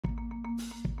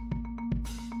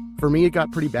for me, it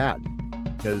got pretty bad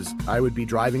because I would be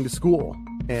driving to school,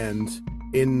 and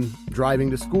in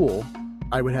driving to school,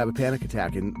 I would have a panic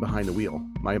attack behind the wheel.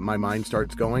 My mind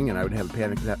starts going, and I would have a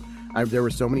panic attack. There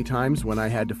were so many times when I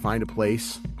had to find a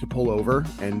place to pull over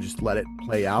and just let it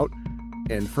play out.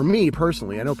 And for me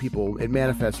personally, I know it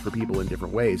manifests for people in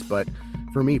different ways, but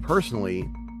for me personally,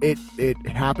 it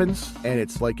happens, and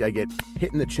it's like I get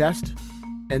hit in the chest,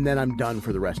 and then I'm done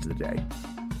for the rest of the day.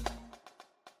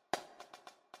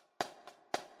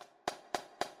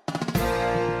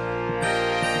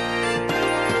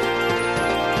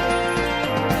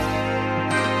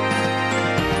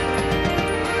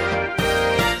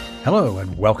 Hello,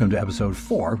 and welcome to episode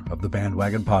 4 of the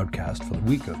Bandwagon Podcast for the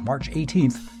week of March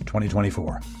 18th,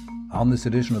 2024. On this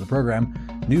edition of the program,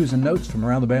 news and notes from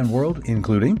around the band world,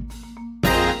 including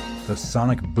the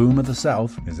sonic boom of the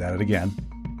South is at it again,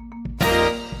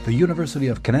 the University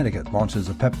of Connecticut launches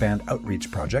a pep band outreach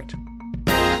project,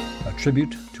 a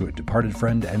tribute to a departed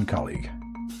friend and colleague,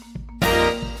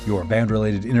 your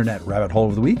band-related internet rabbit hole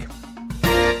of the week,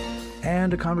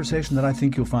 and a conversation that I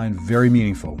think you'll find very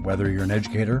meaningful, whether you're an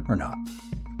educator or not.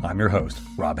 I'm your host,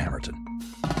 Rob Hammerton.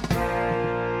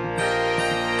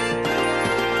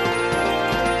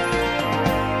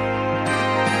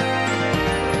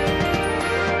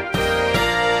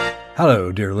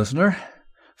 Hello, dear listener.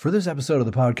 For this episode of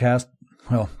the podcast,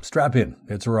 well, strap in.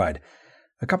 It's a ride.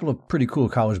 A couple of pretty cool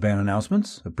college band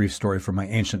announcements, a brief story from my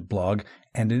ancient blog,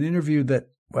 and an interview that,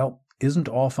 well, isn't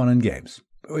all fun and games.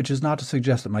 Which is not to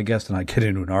suggest that my guest and I get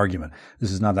into an argument.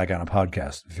 This is not that kind of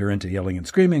podcast. If you're into yelling and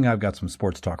screaming, I've got some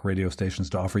sports talk radio stations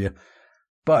to offer you.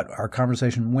 But our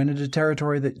conversation went into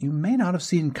territory that you may not have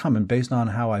seen coming based on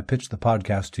how I pitched the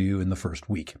podcast to you in the first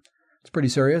week. It's pretty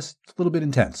serious. It's a little bit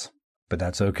intense. But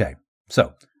that's okay.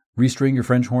 So, restring your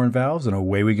French horn valves and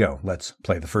away we go. Let's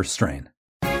play the first strain.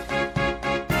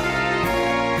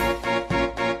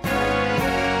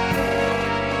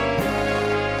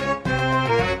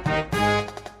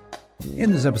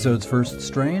 In this episode's first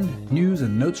strain, news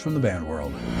and notes from the band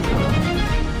world.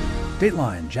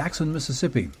 Dateline, Jackson,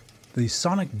 Mississippi. The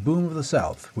sonic boom of the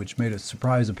South, which made its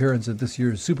surprise appearance at this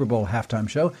year's Super Bowl halftime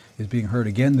show, is being heard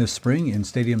again this spring in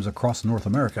stadiums across North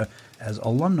America as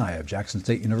alumni of Jackson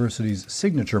State University's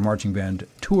signature marching band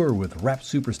tour with rap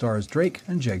superstars Drake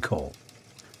and J. Cole.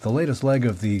 The latest leg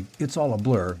of the It's All a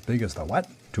Blur, Big as the What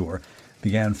tour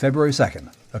began February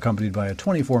 2nd, accompanied by a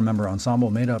 24-member ensemble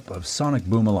made up of Sonic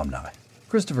Boom alumni.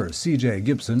 Christopher C.J.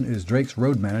 Gibson is Drake's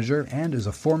road manager and is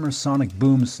a former Sonic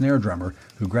Boom snare drummer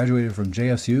who graduated from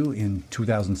JSU in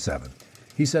 2007.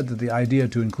 He said that the idea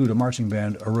to include a marching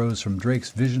band arose from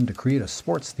Drake's vision to create a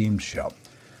sports-themed show.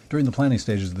 During the planning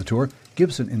stages of the tour,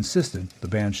 Gibson insisted the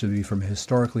band should be from a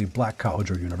historically black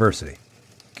college or university.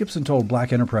 Gibson told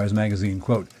Black Enterprise magazine,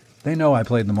 quote, "They know I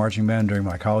played in the marching band during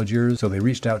my college years, so they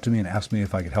reached out to me and asked me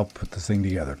if I could help put this thing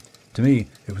together. To me,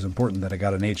 it was important that I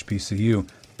got an HBCU,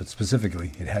 but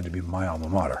specifically, it had to be my alma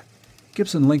mater."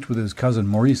 Gibson linked with his cousin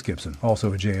Maurice Gibson,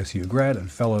 also a JSU grad and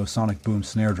fellow Sonic Boom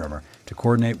snare drummer, to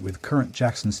coordinate with current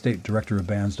Jackson State Director of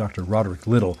Bands Dr. Roderick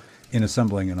Little in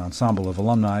assembling an ensemble of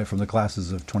alumni from the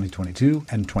classes of 2022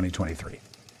 and 2023.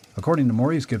 According to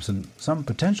Maurice Gibson, some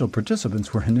potential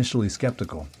participants were initially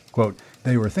skeptical. Quote,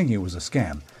 "They were thinking it was a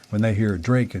scam. When they hear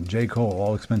Drake and J. Cole,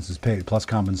 all expenses paid plus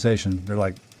compensation, they're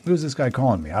like, who's this guy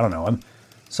calling me? I don't know him."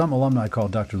 Some alumni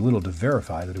called Dr. Little to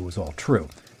verify that it was all true.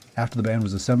 After the band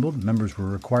was assembled, members were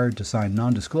required to sign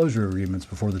non-disclosure agreements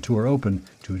before the tour opened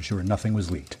to ensure nothing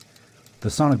was leaked. The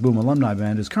Sonic Boom Alumni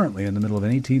Band is currently in the middle of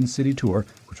an 18-city tour,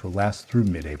 which will last through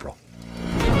mid-April.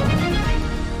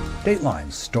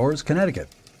 Dateline, Storrs, Connecticut.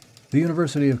 The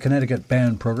University of Connecticut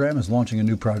Band Program is launching a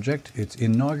new project, its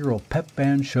inaugural Pep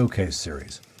Band Showcase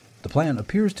Series. The plan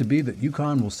appears to be that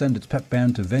UConn will send its pep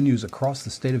band to venues across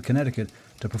the state of Connecticut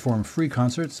to perform free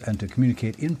concerts and to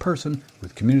communicate in person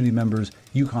with community members,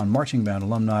 UConn marching band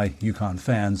alumni, UConn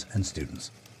fans, and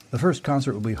students. The first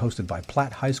concert will be hosted by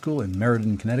Platt High School in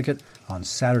Meriden, Connecticut on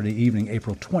Saturday evening,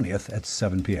 April 20th at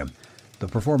 7 p.m. The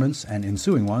performance and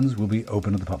ensuing ones will be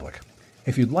open to the public.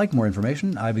 If you'd like more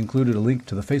information, I've included a link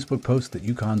to the Facebook post that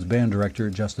UConn's band director,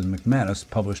 Justin McManus,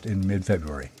 published in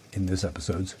mid-February in this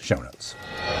episode's show notes.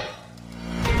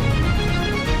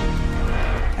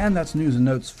 And that's news and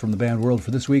notes from the band world for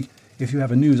this week. If you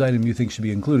have a news item you think should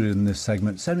be included in this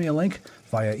segment, send me a link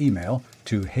via email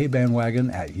to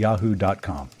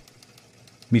heybandwagon@yahoo.com.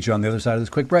 Meet you on the other side of this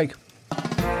quick break.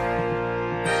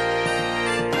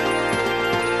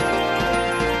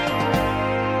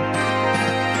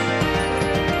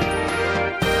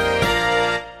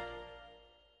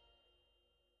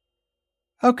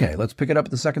 Okay, let's pick it up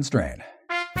at the second strain.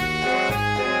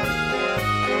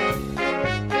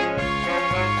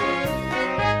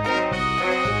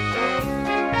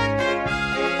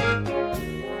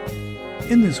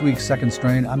 In this week's Second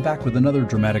Strain, I'm back with another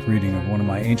dramatic reading of one of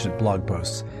my ancient blog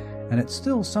posts, and it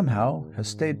still somehow has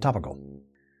stayed topical.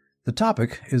 The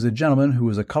topic is a gentleman who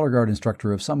was a color guard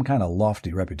instructor of some kind of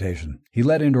lofty reputation. He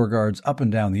led indoor guards up and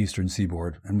down the eastern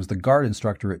seaboard and was the guard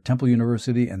instructor at Temple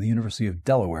University and the University of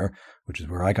Delaware, which is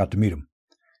where I got to meet him.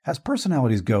 As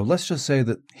personalities go, let's just say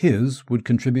that his would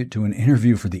contribute to an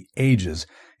interview for the ages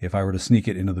if I were to sneak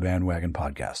it into the Bandwagon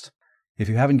podcast. If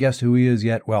you haven't guessed who he is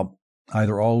yet, well,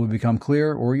 either all will become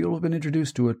clear or you'll have been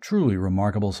introduced to a truly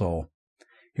remarkable soul.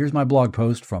 Here's my blog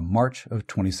post from March of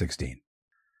 2016.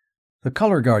 The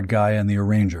color guard guy and the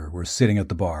arranger were sitting at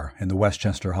the bar in the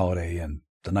Westchester Holiday Inn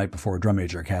the night before Drum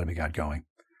Major Academy got going.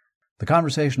 The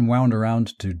conversation wound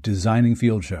around to designing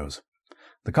field shows.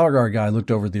 The color guard guy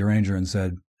looked over at the arranger and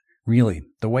said, "Really,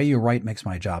 the way you write makes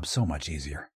my job so much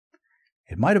easier."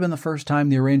 It might have been the first time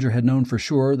the arranger had known for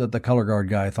sure that the color guard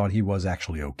guy thought he was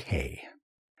actually okay.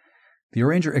 The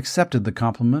arranger accepted the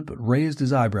compliment but raised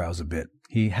his eyebrows a bit.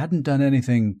 He hadn't done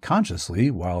anything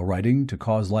consciously while writing to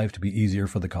cause life to be easier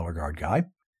for the color guard guy.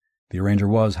 The arranger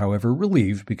was, however,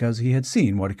 relieved because he had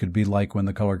seen what it could be like when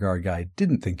the color guard guy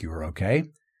didn't think you were okay.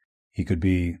 He could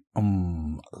be,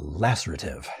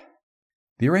 lacerative.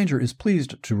 The arranger is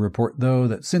pleased to report, though,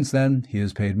 that since then he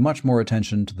has paid much more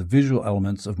attention to the visual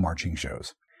elements of marching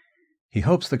shows. He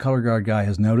hopes the color guard guy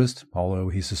has noticed, although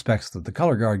he suspects that the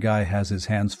color guard guy has his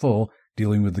hands full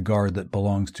dealing with the guard that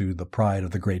belongs to the pride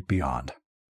of the great beyond.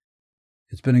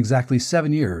 It's been exactly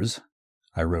 7 years,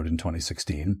 I wrote in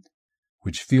 2016,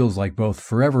 which feels like both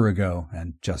forever ago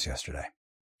and just yesterday.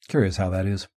 Curious how that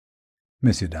is.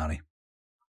 Miss you, Donnie.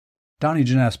 Donnie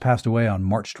Jenness passed away on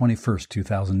March 21st,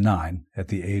 2009, at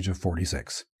the age of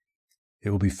 46. It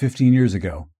will be 15 years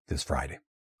ago this Friday.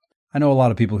 I know a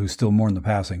lot of people who still mourn the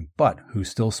passing, but who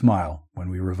still smile when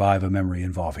we revive a memory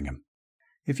involving him.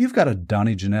 If you've got a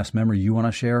Donnie Jenness memory you want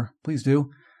to share, please do.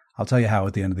 I'll tell you how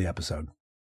at the end of the episode.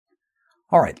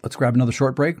 All right, let's grab another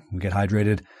short break and get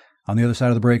hydrated. On the other side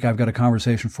of the break, I've got a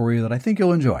conversation for you that I think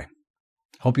you'll enjoy.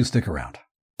 Hope you'll stick around.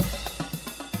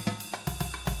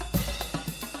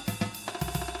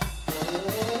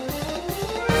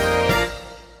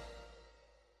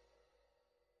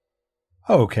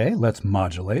 Okay, let's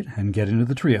modulate and get into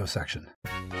the trio section.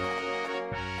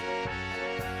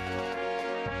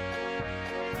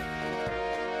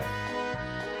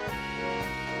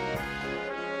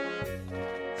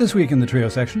 This week in the trio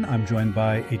section, I'm joined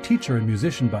by a teacher and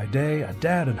musician by day, a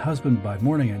dad and husband by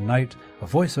morning and night, a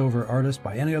voiceover artist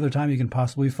by any other time you can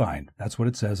possibly find. That's what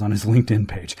it says on his LinkedIn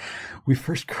page. We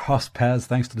first crossed paths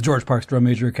thanks to the George Parks Drum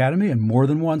Major Academy, and more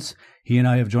than once, he and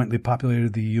I have jointly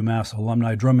populated the UMass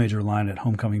Alumni Drum Major line at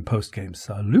homecoming postgame.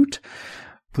 Salute!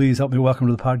 Please help me welcome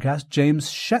to the podcast, James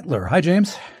SHETLER. Hi,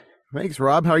 James. Thanks,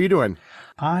 Rob. How are you doing?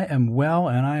 I am well,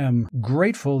 and I am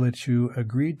grateful that you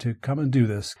agreed to come and do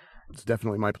this. It's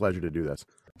definitely my pleasure to do this.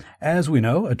 As we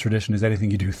know, a tradition is anything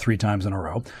you do 3 times in a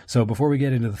row. So before we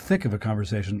get into the thick of a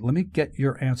conversation, let me get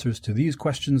your answers to these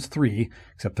questions 3,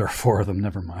 except there are 4 of them,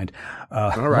 never mind.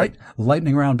 All right.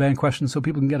 Lightning round band questions so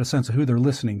people can get a sense of who they're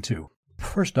listening to.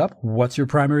 First up, what's your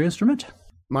primary instrument?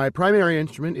 My primary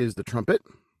instrument is the trumpet.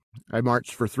 I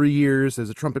marched for 3 years as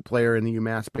a trumpet player in the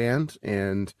UMass band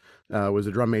and was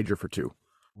a drum major for 2.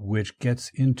 Which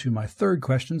gets into my third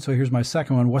question. So here's my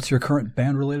second one. What's your current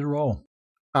band-related role?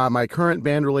 My current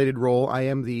band-related role, I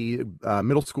am the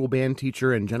middle school band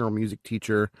teacher and general music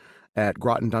teacher at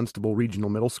Groton-Dunstable Regional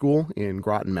Middle School in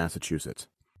Groton, Massachusetts.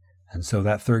 And so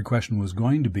that third question was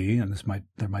going to be, and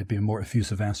there might be a more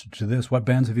effusive answer to this, what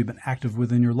bands have you been active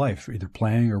with in your life, either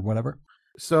playing or whatever?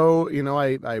 So,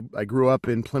 I grew up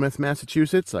in Plymouth,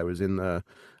 Massachusetts. I was in the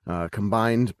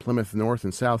combined Plymouth North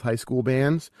and South high school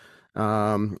bands.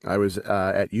 I was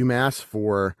at UMass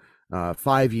for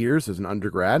 5 years as an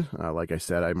undergrad. Like I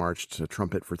said, I marched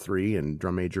trumpet for 3 and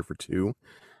drum major for 2.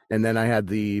 And then I had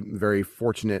the very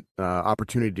fortunate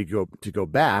opportunity to go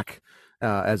back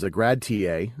as a grad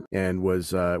TA and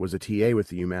was a TA with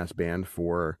the UMass band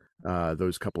for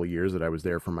those couple of years that I was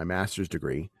there for my master's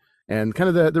degree. And kind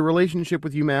of the relationship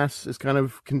with UMass is kind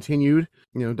of continued.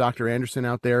 Dr. Anderson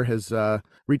out there has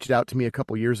reached out to me a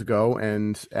couple years ago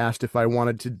and asked if I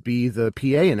wanted to be the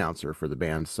PA announcer for the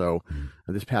band. So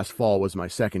this past fall was my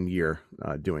second year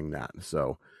doing that.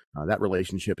 So that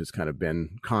relationship has kind of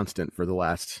been constant for the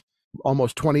last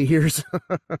almost 20 years.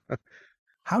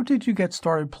 How did you get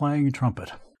started playing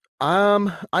trumpet?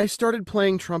 I started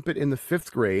playing trumpet in the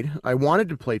 5th grade. I wanted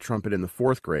to play trumpet in the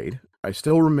 4th grade. I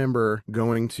still remember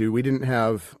we didn't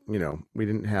have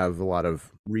a lot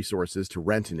of resources to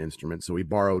rent an instrument, so we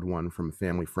borrowed one from a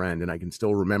family friend, and I can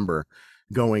still remember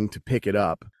going to pick it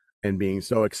up and being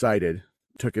so excited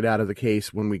took it out of the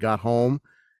case when we got home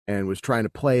and was trying to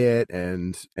play it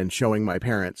and showing my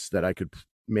parents that I could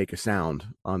make a sound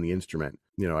on the instrument.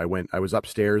 I was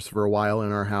upstairs for a while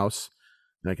in our house,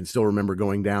 and I can still remember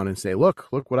going down and say, look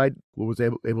what I was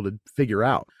able to figure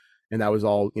out. And that was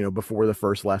all, before the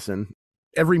first lesson.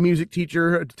 Every music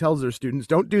teacher tells their students,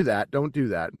 don't do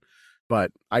that.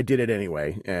 But I did it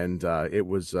anyway. And there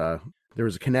was a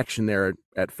connection there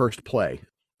at first play.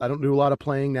 I don't do a lot of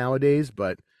playing nowadays,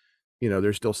 but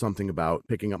there's still something about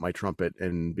picking up my trumpet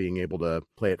and being able to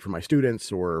play it for my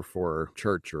students or for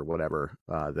church or whatever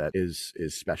that is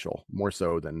special, more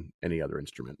so than any other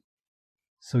instrument.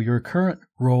 So your current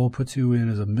role puts you in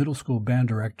as a middle school band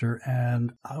director,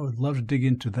 and I would love to dig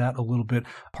into that a little bit,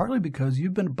 partly because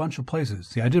you've been a bunch of places.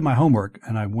 See, I did my homework,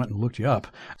 and I went and looked you up.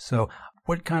 So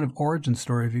what kind of origin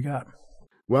story have you got?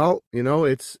 Well,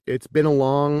 it's been a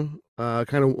long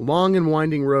and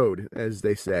winding road, as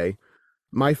they say.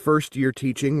 My first year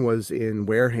teaching was in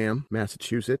Wareham,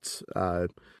 Massachusetts.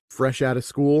 Fresh out of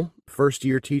school, first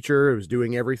year teacher. I was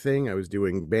doing everything. I was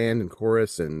doing band and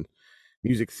chorus and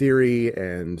music theory,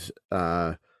 and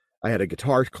I had a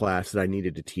guitar class that I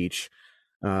needed to teach.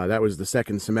 That was the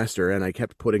second semester, and I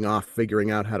kept putting off figuring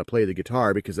out how to play the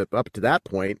guitar because up to that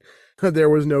point, there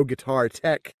was no guitar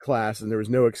tech class, and there was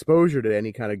no exposure to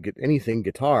any kind of anything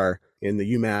guitar in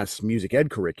the UMass music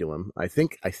ed curriculum. I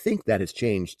think that has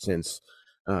changed since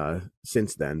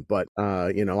then, but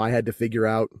I had to figure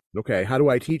out, okay, how do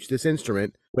I teach this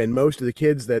instrument when most of the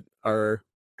kids that are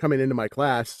coming into my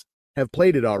class have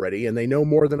played it already and they know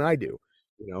more than I do?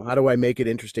 How do I make it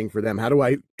interesting for them? How do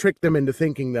I trick them into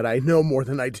thinking that I know more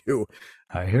than I do?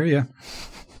 I hear you.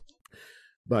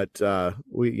 But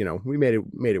we made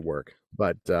it work.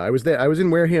 But I was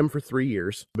in Wareham for 3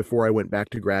 years before I went back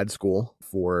to grad school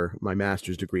for my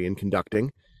master's degree in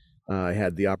conducting. I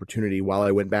had the opportunity while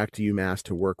I went back to UMass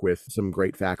to work with some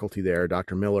great faculty there,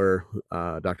 Dr. Miller,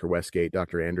 Dr. Westgate,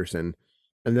 Dr. Anderson.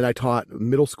 And then I taught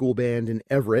middle school band in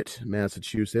Everett,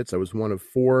 Massachusetts. I was one of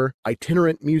 4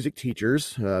 itinerant music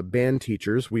teachers, band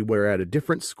teachers. We were at a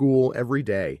different school every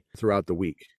day throughout the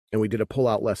week. And we did a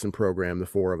pull-out lesson program, the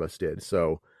 4 of us did.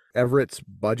 So Everett's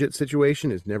budget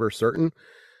situation is never certain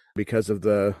because of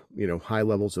the high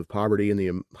levels of poverty and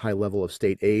the high level of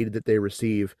state aid that they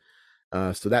receive.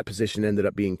 So that position ended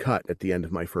up being cut at the end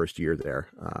of my first year there.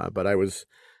 But I was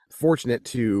fortunate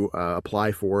to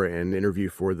apply for and interview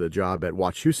for the job at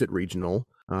Wachusett Regional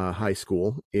High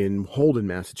School in Holden,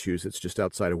 Massachusetts, just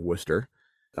outside of Worcester.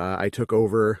 I took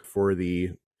over for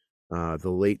the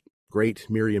late, great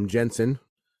Miriam Jensen,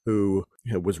 who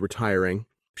was retiring.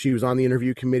 She was on the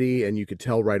interview committee, and you could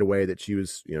tell right away that she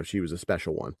was a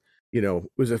special one. It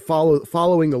was a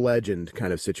following the legend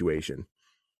kind of situation.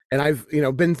 And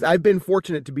I've been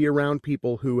fortunate to be around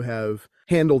people who have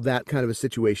handled that kind of a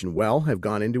situation well, have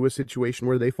gone into a situation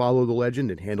where they follow the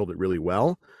legend and handled it really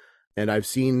well. And I've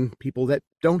seen people that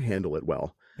don't handle it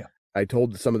well. Yeah. I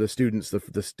told some of the students,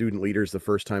 the student leaders, the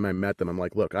first time I met them, I'm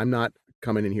like, look, I'm not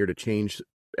coming in here to change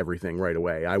everything right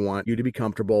away. I want you to be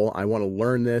comfortable. I want to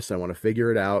learn this. I want to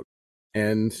figure it out.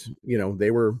 And,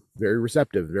 they were very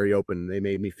receptive, very open. They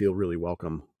made me feel really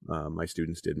welcome. My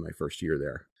students did my first year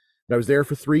there. I was there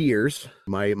for 3 years.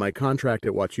 My contract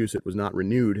at Wachusett was not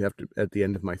renewed at the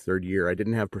end of my 3rd year. I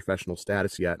didn't have professional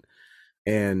status yet.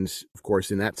 And of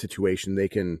course, in that situation, they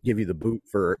can give you the boot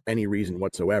for any reason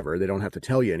whatsoever. They don't have to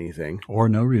tell you anything. Or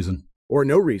no reason. Or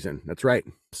no reason. That's right.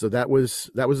 So that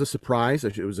was a surprise.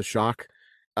 It was a shock.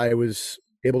 I was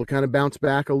able to kind of bounce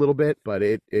back a little bit, but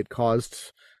it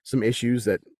caused some issues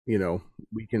that,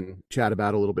 we can chat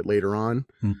about a little bit later on.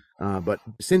 But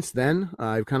since then,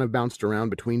 I've kind of bounced around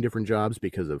between different jobs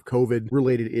because of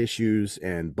COVID-related issues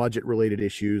and budget-related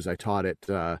issues. I taught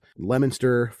at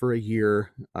Leominster for a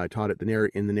year. I taught at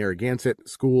in the Narragansett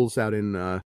schools out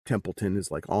in Templeton,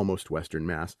 is like almost Western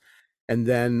Mass. And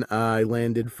then I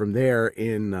landed from there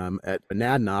at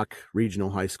Monadnock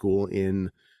Regional High School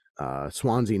in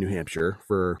Swansea, New Hampshire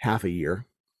for half a year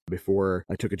before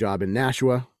I took a job in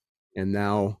Nashua. And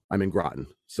now I'm in Groton.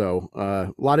 So a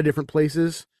lot of different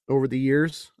places over the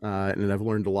years. And I've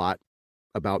learned a lot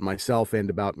about myself and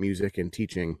about music and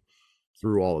teaching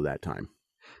through all of that time.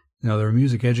 Now, there are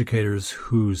music educators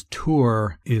whose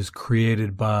tour is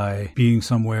created by being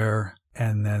somewhere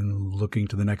and then looking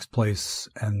to the next place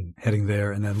and heading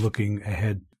there and then looking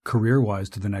ahead career-wise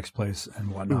to the next place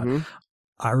and whatnot. Mm-hmm.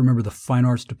 I remember the fine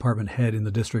arts department head in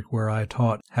the district where I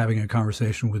taught having a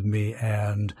conversation with me,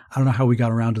 and I don't know how we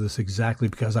got around to this exactly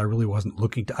because I really wasn't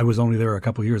I was only there a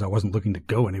couple of years. I wasn't looking to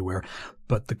go anywhere,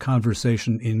 but the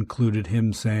conversation included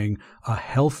him saying a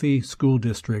healthy school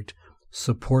district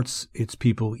supports its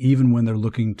people even when they're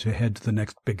looking to head to the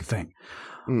next big thing.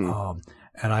 Mm.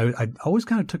 And I always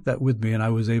kind of took that with me, and I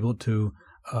was able to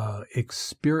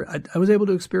experience. I was able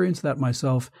to experience that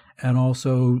myself, and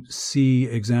also see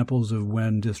examples of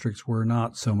when districts were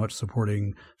not so much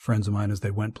supporting friends of mine as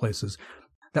they went places.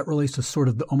 That relates to sort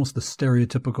of almost the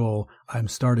stereotypical, I'm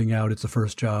starting out, it's the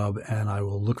first job, and I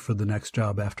will look for the next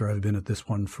job after I've been at this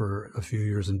one for a few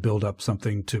years and build up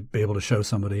something to be able to show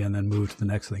somebody, and then move to the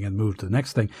next thing and move to the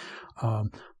next thing.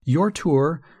 Your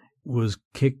tour was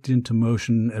kicked into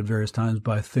motion at various times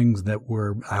by things that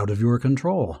were out of your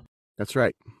control. That's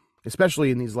right.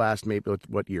 Especially in these last, maybe,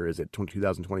 what year is it?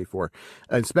 2024.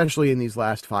 Especially in these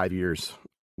last 5 years.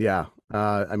 Yeah.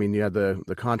 I mean, you had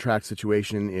the contract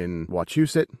situation in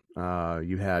Wachusett.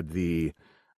 You had the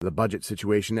budget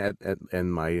situation at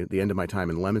the end of my time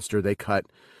in Leominster. They cut,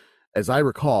 as I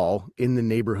recall, in the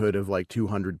neighborhood of like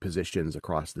 200 positions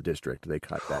across the district. They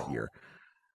cut that year.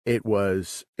 It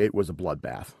was a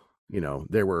bloodbath.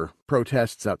 There were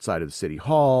protests outside of the city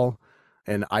hall,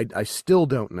 and I still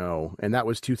don't know. And that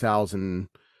was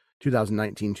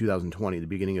 2019, 2020, the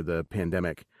beginning of the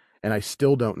pandemic. And I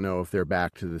still don't know if they're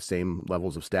back to the same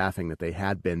levels of staffing that they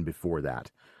had been before that.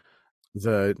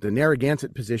 The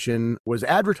Narragansett position was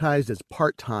advertised as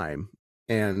part-time,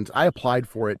 and I applied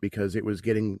for it because it was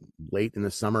getting late in the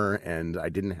summer and I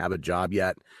didn't have a job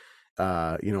yet.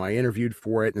 I interviewed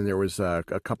for it, and there was a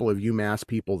couple of UMass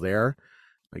people there.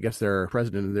 I guess their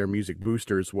president of their music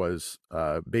boosters was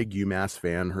a big UMass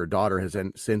fan. Her daughter has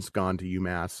since gone to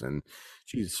UMass, and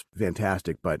she's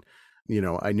fantastic. But,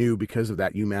 I knew because of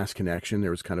that UMass connection,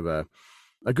 there was kind of a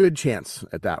good chance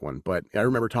at that one. But I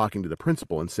remember talking to the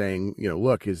principal and saying,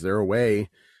 look, is there a way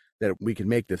that we can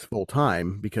make this full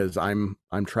time? Because I'm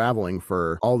traveling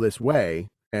for all this way,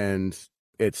 and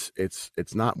it's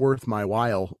not worth my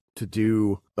while to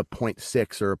do a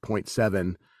 0.6 or a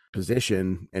 0.7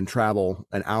 position and travel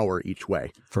an hour each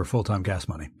way for full-time gas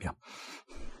money. Yeah.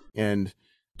 And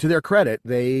to their credit,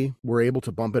 they were able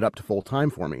to bump it up to full-time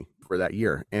for me for that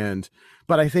year.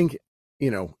 But I think,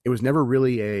 it was never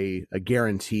really a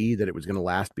guarantee that it was going to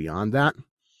last beyond that,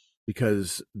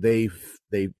 because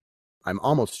I'm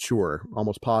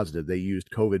almost positive they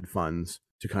used COVID funds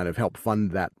to kind of help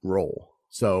fund that role.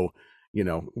 So,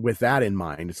 with that in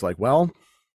mind, it's like, well,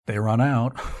 they run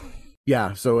out.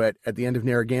 Yeah. So at the end of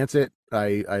Narragansett,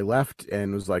 I left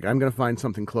and was like, I'm going to find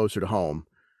something closer to home,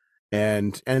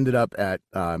 and ended up at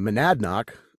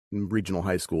Monadnock Regional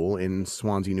High School in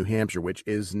Swansea, New Hampshire, which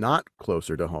is not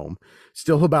closer to home.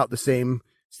 Still about the same.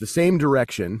 It's the same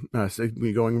direction. So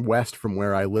going west from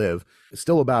where I live. It's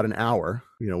still about an hour,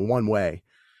 one way.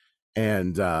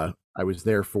 And I was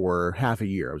there for half a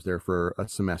year. I was there for a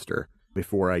semester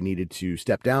before I needed to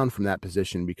step down from that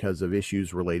position because of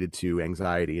issues related to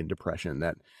anxiety and depression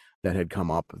that had come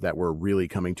up, that were really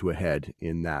coming to a head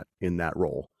in that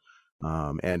role,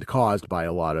 and caused by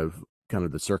a lot of kind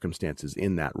of the circumstances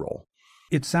in that role.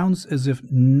 It sounds as if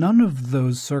none of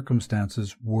those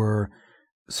circumstances were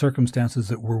circumstances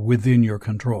that were within your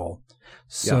control.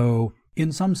 So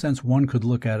in some sense, one could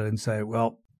look at it and say,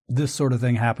 well, this sort of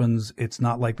thing happens. It's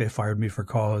not like they fired me for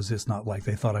cause. It's not like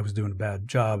they thought I was doing a bad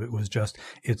job.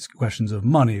 It's questions of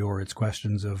money, or it's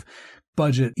questions of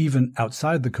budget, even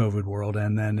outside the COVID world.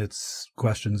 And then it's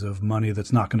questions of money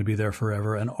that's not going to be there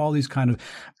forever. And all these kind of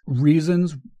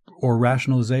reasons or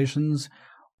rationalizations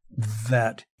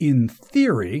that in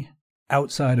theory,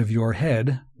 outside of your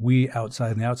head, we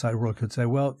outside in the outside world could say,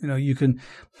 well,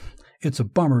 it's a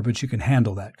bummer, but you can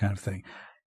handle that kind of thing.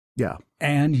 Yeah.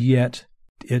 And yet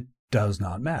it does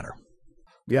not matter.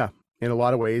 Yeah. In a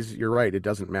lot of ways, you're right. It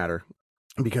doesn't matter,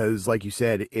 because like you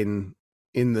said, in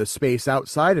the space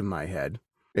outside of my head,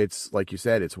 it's like you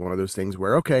said, it's one of those things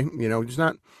where, okay, there's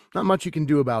not much you can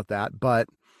do about that, but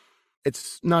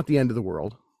it's not the end of the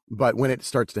world. But when it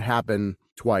starts to happen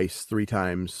twice, 3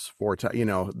 times, 4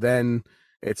 times, then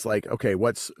it's like, okay,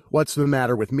 what's the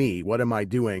matter with me? What am I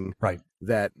doing right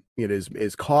that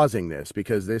is causing this?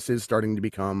 Because this is starting to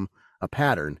become a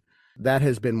pattern. That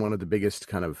has been one of the biggest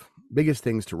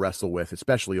things to wrestle with,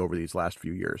 especially over these last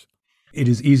few years. It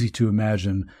is easy to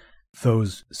imagine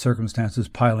those circumstances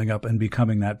piling up and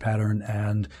becoming that pattern.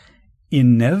 And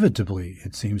inevitably,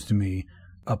 it seems to me,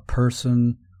 a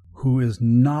person who is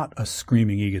not a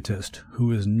screaming egotist,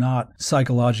 who is not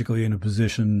psychologically in a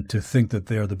position to think that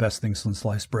they are the best thing since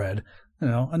sliced bread,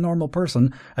 a normal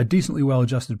person, a decently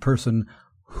well-adjusted person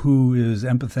who is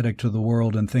empathetic to the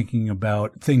world and thinking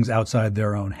about things outside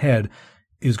their own head,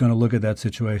 is going to look at that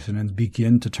situation and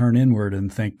begin to turn inward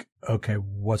and think, okay,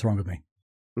 what's wrong with me?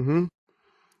 Mm-hmm.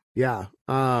 Yeah.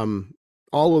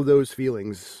 All of those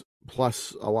feelings,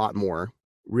 plus a lot more,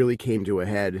 really came to a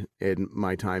head in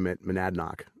my time at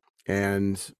Monadnock.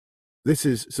 And this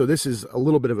is a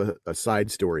little bit of a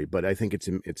side story, but I think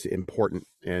it's important,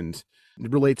 and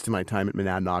it relates to my time at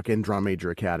Monadnock and Drum Major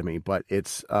Academy, but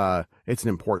it's an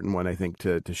important one, I think,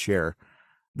 to share.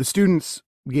 The students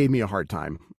gave me a hard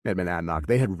time at Monadnock.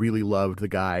 They had really loved the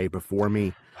guy before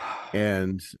me,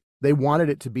 and they wanted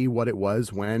it to be what it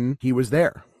was when he was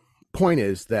there. Point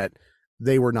is that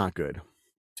they were not good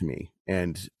to me,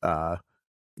 and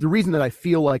the reason that I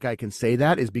feel like I can say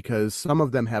that is because some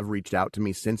of them have reached out to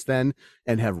me since then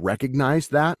and have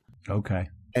recognized that. Okay.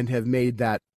 And have made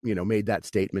that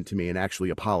statement to me and actually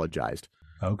apologized.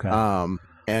 Okay.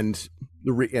 And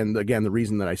again, the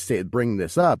reason that I bring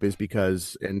this up is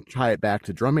because, and tie it back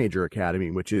to Drum Major Academy,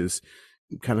 which is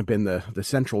kind of been the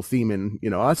central theme in,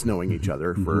 us knowing each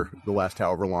other for the last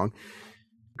however long.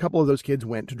 A couple of those kids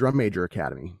went to Drum Major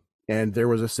Academy, and there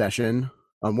was a session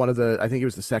on I think it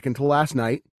was the second to last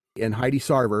night, and Heidi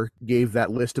Sarver gave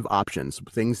that list of options,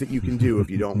 things that you can do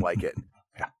if you don't like it.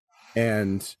 Yeah.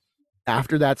 And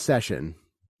after that session,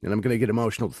 and I'm going to get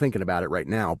emotional thinking about it right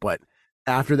now, but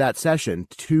after that session,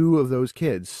 two of those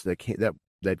kids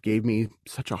that gave me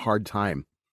such a hard time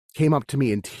came up to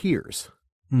me in tears.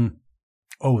 Mm.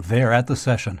 Oh, they're at the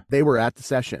session. They were at the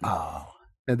session. Oh.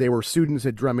 And they were students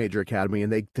at Drum Major Academy,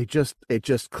 and it just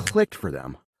clicked for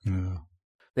them. Yeah.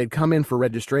 They'd come in for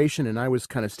registration, and I was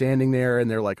kind of standing there,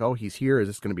 and they're like, "Oh, he's here. Is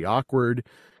this going to be awkward?"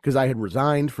 Because I had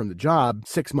resigned from the job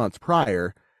 6 months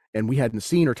prior, and we hadn't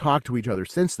seen or talked to each other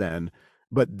since then.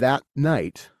 But that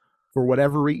night, for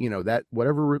whatever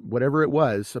whatever it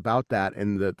was about that,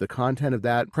 and the content of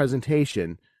that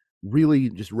presentation really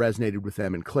just resonated with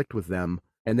them and clicked with them.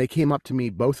 And they came up to me,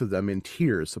 both of them, in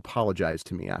tears, apologized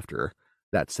to me after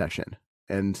that session.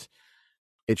 And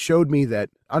it showed me that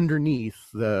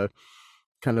underneath the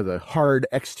kind of the hard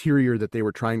exterior that they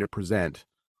were trying to present,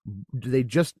 they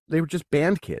were just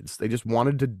band kids. They just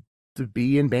wanted to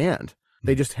be in band.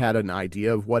 They just had an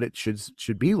idea of what it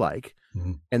should be like.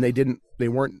 Mm-hmm. And they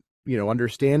weren't,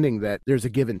 understanding that there's a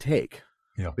give and take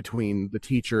between the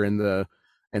teacher and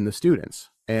the students.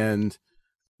 And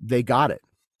they got it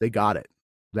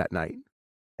that night.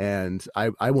 And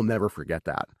I will never forget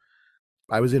that.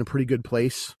 I was in a pretty good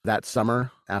place that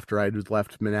summer after I had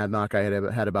left Monadnock.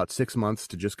 I had about 6 months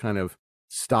to just kind of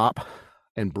stop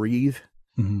and breathe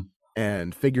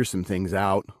and figure some things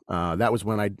out. That was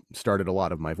when I started a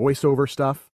lot of my voiceover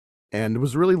stuff and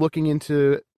was really looking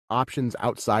into options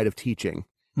outside of teaching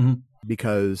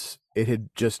because it had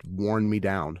just worn me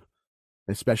down,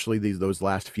 especially those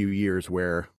last few years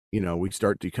where, we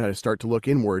start to look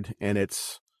inward, and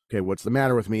it's, okay, what's the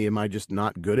matter with me? Am I just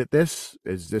not good at this?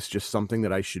 Is this just something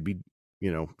that I should be,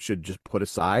 should just put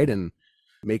aside and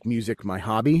make music my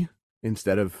hobby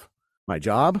instead of my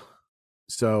job?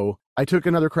 So I took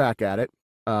another crack at it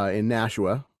in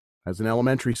Nashua as an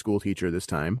elementary school teacher this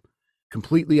time,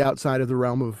 completely outside of the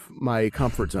realm of my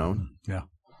comfort zone. Yeah.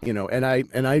 And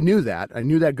I knew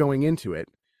that going into it,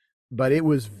 but it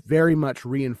was very much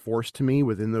reinforced to me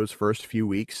within those first few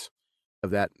weeks of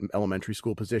that elementary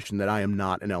school position that I am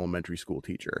not an elementary school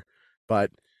teacher. But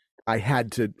I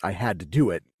had to do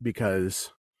it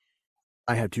because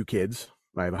I have 2 kids.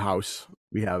 I have a house.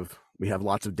 We have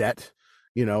lots of debt,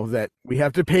 that we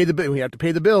have to pay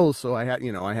the bills. So I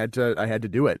had to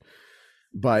do it.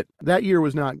 But that year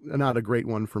was not a great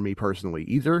one for me personally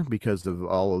either, because of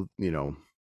all of,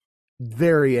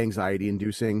 very anxiety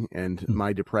inducing, and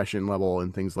my depression level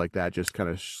and things like that just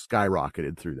kind of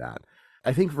skyrocketed through that.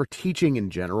 I think for teaching in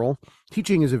general,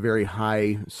 teaching is a very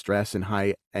high stress and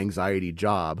high anxiety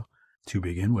job to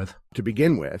begin with.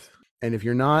 And if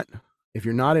you're not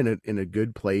in a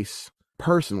good place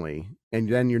personally, and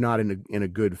then you're not in a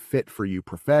good fit for you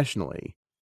professionally,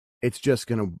 it's just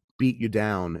going to beat you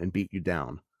down.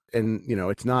 And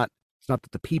it's not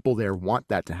that the people there want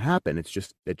that to happen. It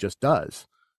just does,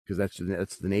 because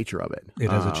that's the nature of it. It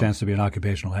has a chance to be an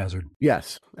occupational hazard.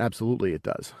 Yes, absolutely it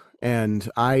does. And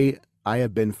I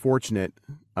have been fortunate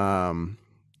over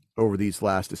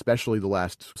especially the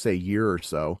last, say, year or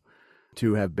so,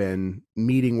 to have been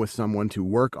meeting with someone to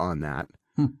work on that,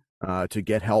 to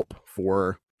get help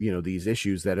for, these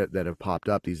issues that have popped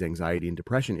up, these anxiety and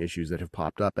depression issues that have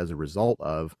popped up as a result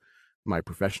of my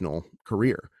professional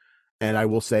career. And I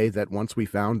will say that once we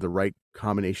found the right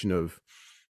combination of,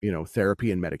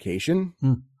 therapy and medication,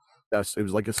 it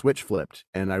was like a switch flipped,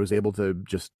 and I was able to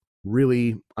just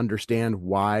really understand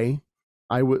why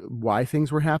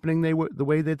things were happening the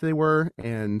way that they were,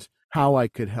 and how I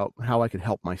could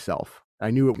help myself. I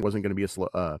knew it wasn't going to be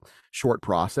a short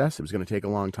process. It was going to take a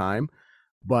long time,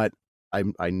 but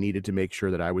I needed to make sure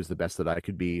that I was the best that I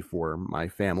could be for my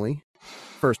family,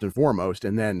 first and foremost,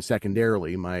 and then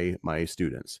secondarily my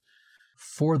students.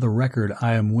 For the record,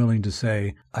 I am willing to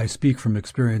say I speak from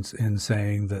experience in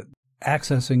saying that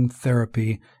accessing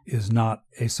therapy is not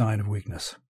a sign of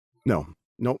weakness. No,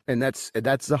 and that's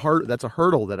a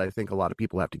hurdle that I think a lot of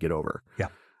people have to get over.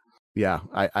 Yeah,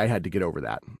 I had to get over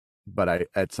that, but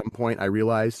at some point I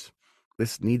realized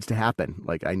this needs to happen.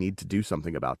 Like, I need to do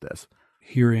something about this.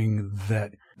 Hearing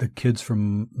that the kids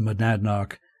from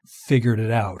Monadnock figured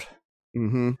it out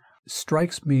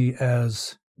strikes me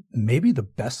as maybe the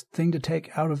best thing to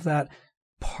take out of that,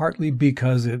 partly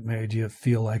because it made you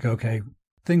feel like, okay,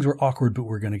 things were awkward, but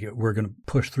we're going to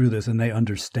push through this, and they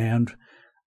understand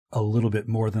a little bit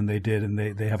more than they did, and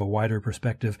they have a wider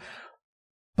perspective.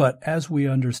 But as we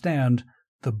understand,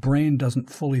 the brain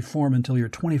doesn't fully form until you're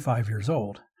 25 years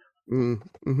old.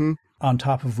 Mm-hmm. On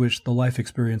top of which the life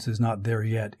experience is not there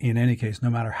yet in any case, no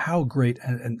matter how great.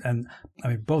 And I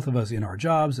mean, both of us in our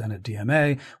jobs and at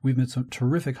DMA, we've met some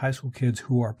terrific high school kids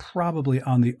who are probably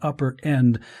on the upper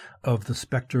end of the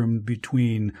spectrum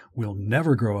between will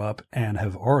never grow up and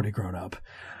have already grown up.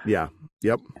 Yeah.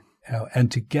 Yep.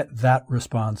 And to get that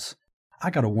response,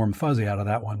 I got a warm fuzzy out of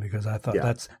that one, because I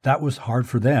thought that was hard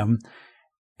for them,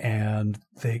 and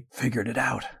they figured it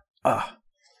out.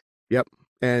 Yep.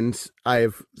 And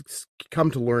I've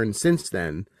come to learn since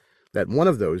then that one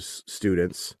of those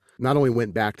students not only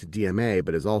went back to DMA,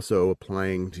 but is also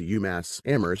applying to UMass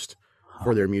Amherst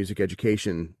for their music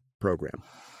education program.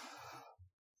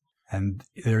 And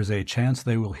there's a chance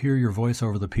they will hear your voice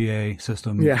over the PA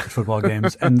system at football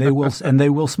games, and they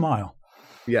will smile.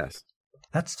 Yes.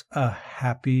 That's a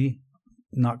happy,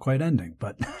 not quite ending,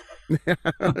 but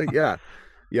yeah.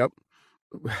 Yep.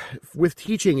 With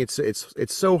teaching, it's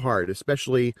so hard,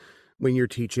 especially when you're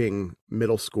teaching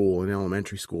middle school and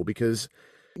elementary school, because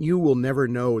you will never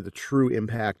know the true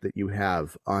impact that you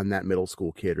have on that middle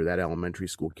school kid or that elementary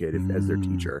school kid as their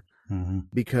teacher.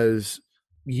 Because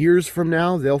years from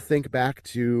now, they'll think back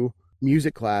to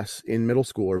music class in middle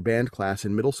school or band class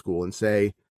in middle school and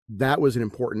say, that was an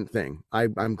important thing.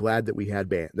 I'm glad that we had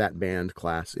that band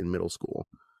class in middle school,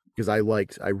 because I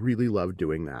really loved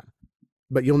doing that.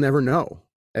 But you'll never know.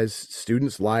 As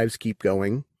students' lives keep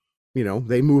going,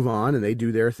 they move on and they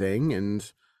do their thing,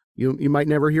 and you might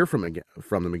never hear from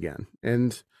them again.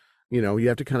 And, you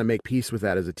have to kind of make peace with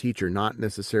that as a teacher, not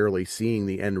necessarily seeing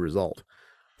the end result.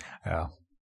 Yeah.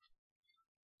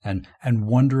 And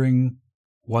wondering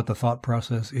what the thought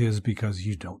process is, because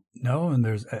you don't know. And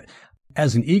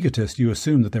as an egotist, you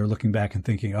assume that they're looking back and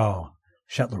thinking, oh,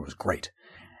 Shetler was great.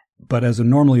 But as a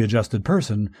normally adjusted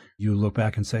person, you look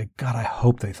back and say, God, I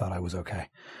hope they thought I was okay.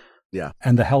 Yeah.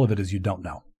 And the hell of it is you don't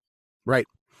know. Right.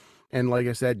 And like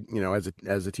I said,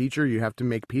 as a teacher, you have to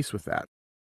make peace with that.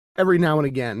 Every now and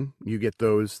again, you get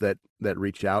those that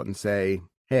reach out and say,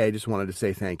 hey, I just wanted to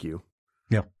say thank you.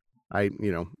 Yeah. I,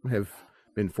 have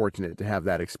been fortunate to have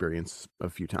that experience a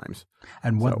few times.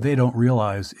 And what they don't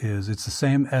realize is it's the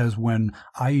same as when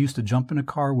I used to jump in a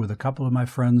car with a couple of my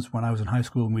friends when I was in high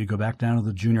school, and we'd go back down to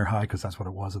the junior high, because that's what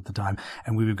it was at the time,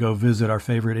 and we would go visit our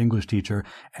favorite English teacher,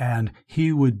 and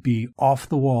he would be off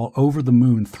the wall, over the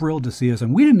moon, thrilled to see us.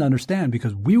 And we didn't understand,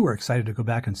 because we were excited to go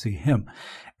back and see him.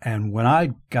 And when I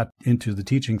got into the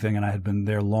teaching thing, and I had been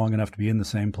there long enough to be in the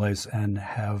same place and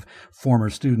have former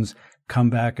students come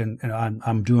back, and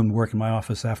I'm doing work in my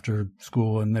office after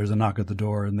school, and there's a knock at the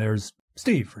door, and there's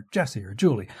Steve or Jesse or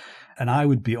Julie, and I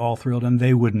would be all thrilled, and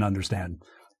they wouldn't understand.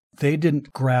 They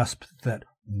didn't grasp that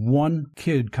one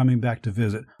kid coming back to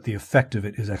visit, the effect of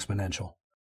it is exponential.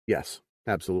 Yes,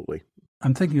 absolutely.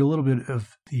 I'm thinking a little bit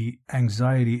of the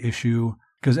anxiety issue,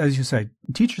 because as you say,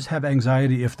 teachers have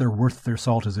anxiety if they're worth their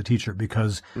salt as a teacher,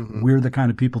 because we're the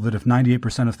kind of people that if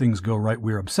 98% of things go right,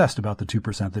 we're obsessed about the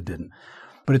 2% that didn't.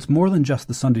 But it's more than just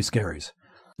the Sunday scaries.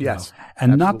 Yes.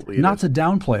 And not to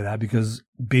downplay that, because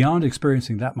beyond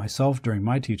experiencing that myself during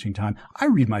my teaching time, I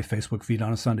read my Facebook feed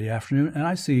on a Sunday afternoon, and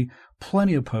I see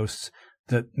plenty of posts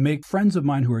that make friends of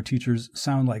mine who are teachers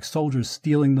sound like soldiers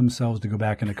steeling themselves to go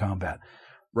back into combat.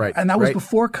 Right. And that was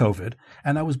before COVID,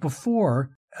 and that was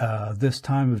before this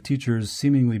time of teachers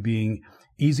seemingly being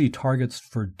easy targets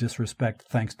for disrespect,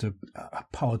 thanks to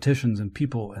politicians and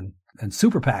people and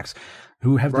super PACs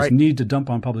who have this need to dump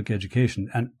on public education.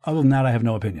 And other than that, I have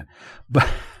no opinion. But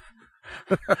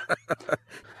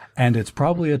and it's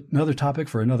probably another topic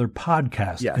for another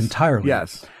podcast entirely.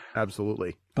 Yes,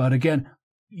 absolutely. But again,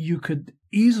 you could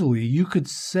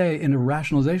say in a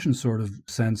rationalization sort of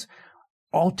sense,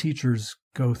 all teachers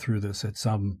go through this at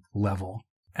some level.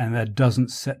 And that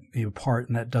doesn't set me apart,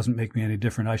 and that doesn't make me any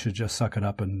different. I should just suck it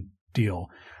up and deal.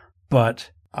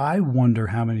 But I wonder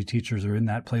how many teachers are in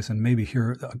that place and maybe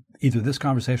hear either this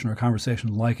conversation or a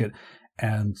conversation like it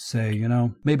and say,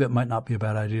 maybe it might not be a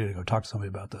bad idea to go talk to somebody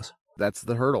about this. That's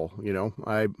the hurdle.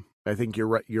 I think you're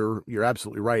right. You're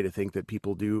absolutely right. I think that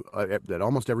people do, that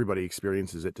almost everybody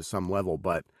experiences it to some level,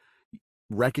 but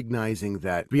recognizing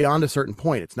that beyond a certain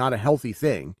point, it's not a healthy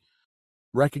thing,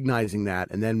 recognizing that,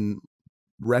 and then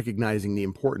recognizing the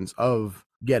importance of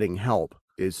getting help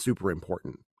is super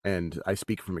important. And I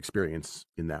speak from experience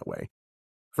in that way.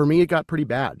 For me, it got pretty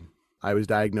bad. I was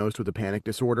diagnosed with a panic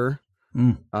disorder.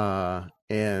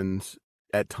 And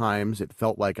at times it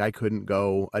felt like I couldn't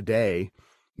go a day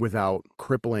without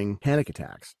crippling panic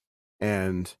attacks.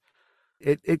 And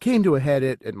it came to a head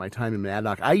at my time in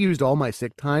Monadnock. I used all my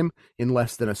sick time in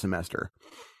less than a semester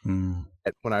when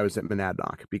I was at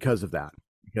Monadnock because of that.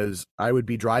 Because I would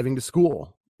be driving to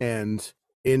school, and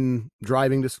in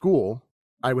driving to school,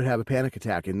 I would have a panic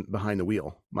attack behind the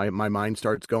wheel. My mind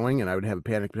starts going, and I would have a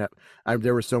panic attack.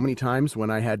 There were so many times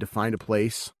when I had to find a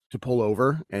place to pull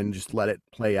over and just let it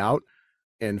play out.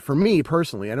 And for me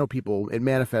personally, I know it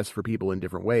manifests for people in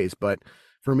different ways, but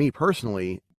for me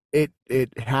personally, it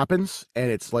happens, and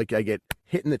it's like I get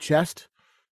hit in the chest,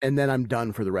 and then I'm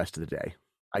done for the rest of the day.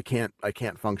 I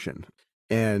can't function.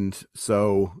 And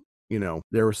so,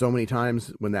 there were so many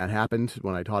times when that happened.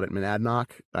 When I taught at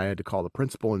Monadnock, I had to call the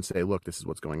principal and say, look, this is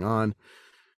what's going on.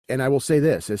 And I will say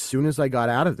this, as soon as I got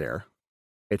out of there,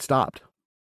 it stopped.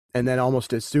 And then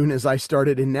almost as soon as I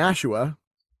started in Nashua,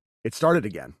 it started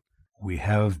again. We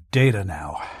have data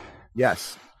now.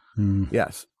 Yes.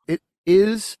 Yes. It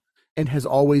is and has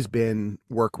always been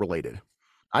work related.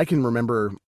 I can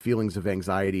remember feelings of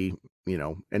anxiety,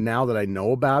 and now that I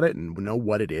know about it and know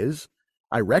what it is,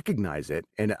 I recognize it.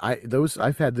 And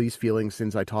I've had these feelings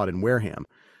since I taught in Wareham.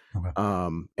 Okay.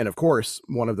 And of course,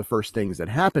 one of the first things that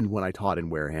happened when I taught in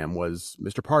Wareham was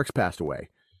Mr. Parks passed away.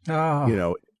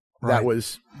 Oh, that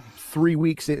was 3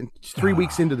 weeks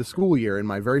into the school year in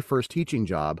my very first teaching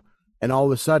job. And all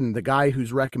of a sudden, the guy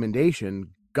whose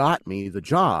recommendation got me the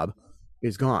job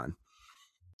is gone.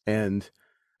 And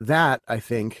that, I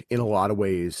think, in a lot of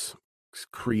ways,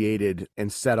 created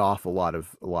and set off a lot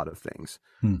of things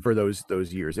for those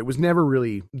years. It was never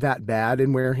really that bad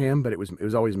in Wareham, but it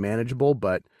was always manageable.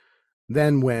 But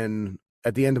then when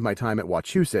at the end of my time at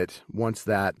Wachusett, once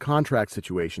that contract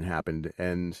situation happened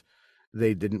and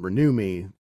they didn't renew me,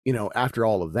 after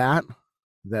all of that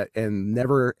and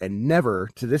never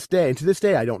to this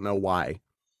day, I don't know why.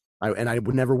 I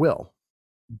would never will.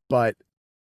 But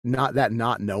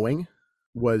not knowing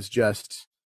was just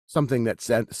something that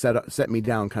set me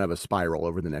down kind of a spiral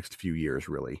over the next few years,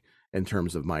 really, in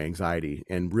terms of my anxiety,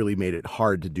 and really made it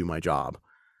hard to do my job.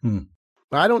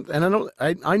 I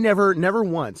never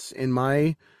once in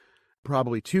my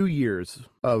probably 2 years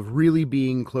of really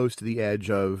being close to the edge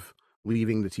of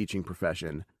leaving the teaching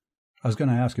profession. I was going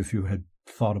to ask if you had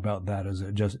thought about that as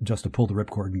just to pull the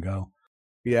ripcord and go.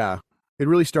 Yeah. It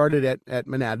really started at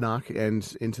Monadnock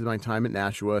and into my time at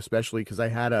Nashua, especially because I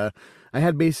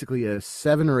had basically a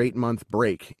 7 or 8 month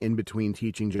break in between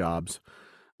teaching jobs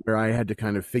where I had to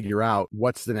kind of figure out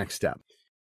what's the next step.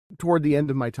 Toward the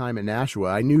end of my time at Nashua,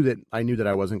 I knew that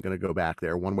I wasn't going to go back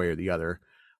there one way or the other,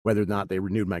 whether or not they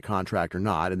renewed my contract or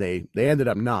not, and they ended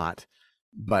up not,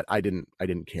 but I didn't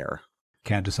care.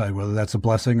 Can't decide whether that's a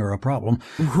blessing or a problem.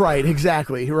 Right,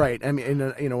 exactly, right. I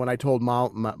mean, when I told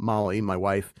Molly, my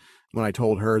wife, when I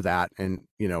told her that, and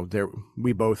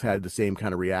we both had the same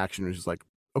kind of reaction. It was just like,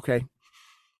 okay,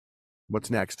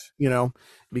 what's next?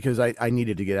 Because I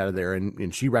needed to get out of there,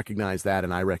 and she recognized that,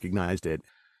 and I recognized it.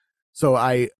 So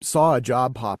I saw a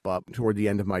job pop up toward the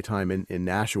end of my time in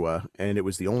Nashua, and it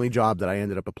was the only job that I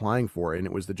ended up applying for, and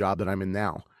it was the job that I'm in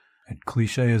now. And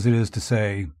cliche as it is to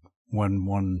say, when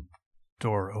one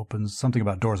door opens, something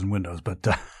about doors and windows, but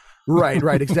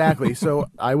right, exactly. So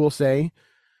I will say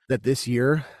that this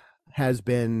year has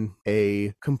been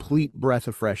a complete breath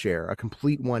of fresh air, a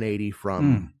complete 180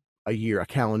 from a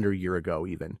calendar year ago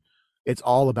even. It's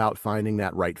all about finding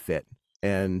that right fit.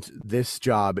 And this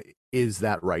job is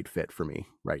that right fit for me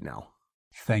right now.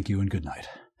 Thank you and good night.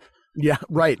 Yeah,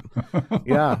 right.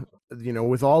 Yeah.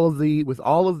 With all of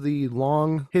the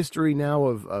long history now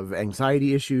of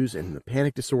anxiety issues and the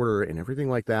panic disorder and everything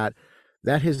like that,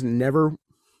 that has never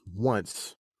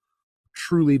once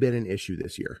truly been an issue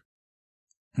this year.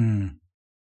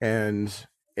 And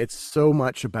it's so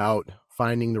much about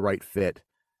finding the right fit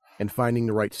and finding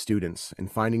the right students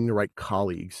and finding the right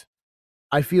colleagues.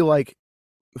 I feel like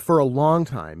for a long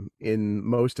time in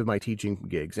most of my teaching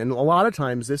gigs, and a lot of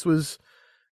times this was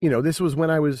when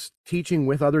I was teaching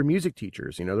with other music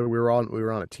teachers, we were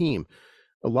on a team.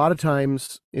 A lot of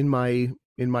times in my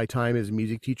in my time as a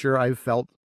music teacher, I've felt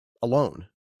alone.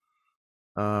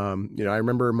 I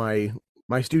remember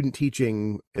my student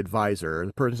teaching advisor,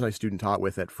 the person I student taught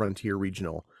with at Frontier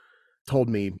Regional, told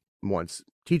me once,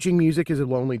 teaching music is a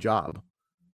lonely job.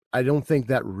 I don't think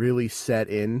that really set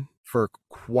in for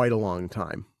quite a long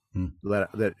time.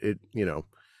 That it,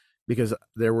 because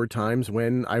there were times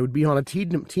when I would be on a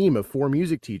team of 4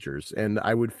 music teachers, and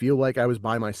I would feel like I was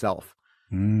by myself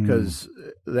because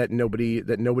that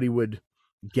nobody would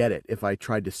get it if I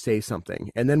tried to say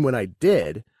something. And then when I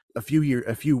did, a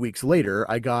few weeks later,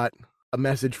 I got a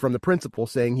message from the principal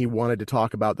saying he wanted to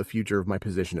talk about the future of my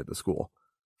position at the school.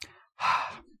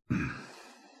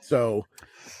 So,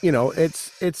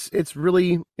 it's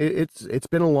really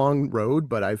been a long road,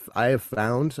 but I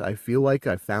feel like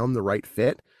I found the right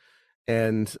fit,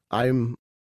 and I'm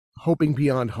hoping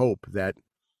beyond hope that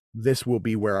this will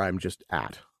be where I'm just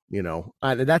at, and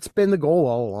that's been the goal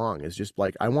all along, is just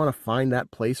like, I want to find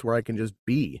that place where I can just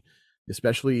be,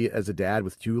 especially as a dad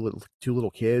with two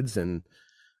little kids. And,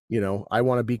 I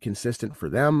want to be consistent for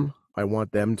them. I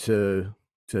want them to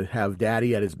have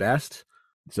daddy at his best.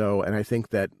 So, and I think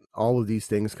that all of these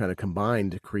things kind of combine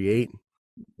to create,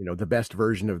 the best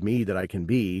version of me that I can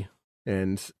be.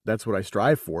 And that's what I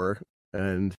strive for.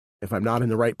 And if I'm not in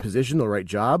the right position, the right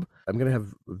job, I'm going to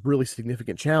have a really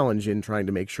significant challenge in trying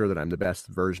to make sure that I'm the best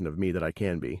version of me that I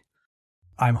can be.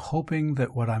 I'm hoping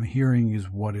that what I'm hearing is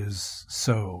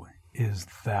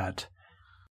that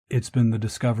it's been the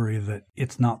discovery that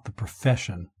it's not the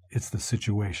profession, it's the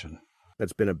situation.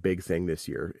 That's been a big thing this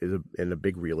year, and a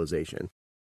big realization.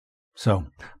 So,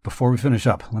 before we finish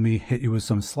up, let me hit you with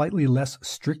some slightly less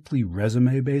strictly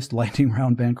resume-based lightning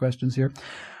round band questions here.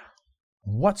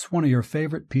 What's one of your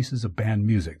favorite pieces of band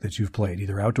music that you've played,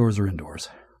 either outdoors or indoors?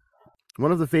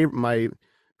 One of my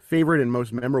favorite and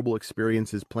most memorable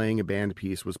experiences playing a band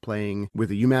piece was playing with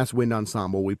the UMass Wind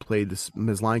Ensemble. We played the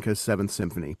Maslanka's 7th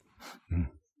Symphony.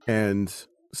 And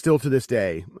still to this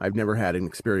day, I've never had an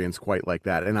experience quite like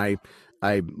that. And I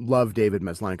love David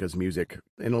Maslanka's music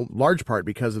in a large part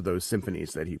because of those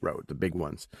symphonies that he wrote, the big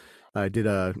ones. I did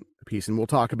a piece, and we'll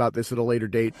talk about this at a later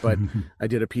date, but I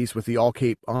did a piece with the All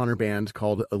Cape Honor Band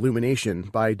called Illumination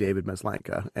by David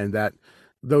Maslanka. And that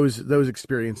those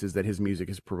experiences that his music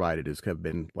has provided have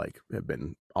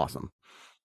been awesome.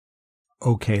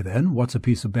 Okay, then, what's a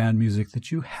piece of band music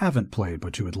that you haven't played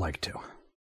but you would like to?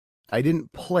 I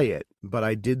didn't play it, but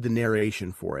I did the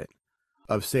narration for it,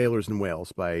 of Sailors and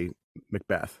Whales by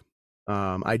Macbeth.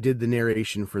 I did the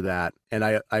narration for that, and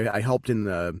I helped in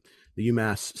the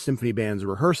UMass Symphony Band's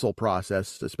rehearsal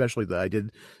process, especially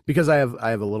because I have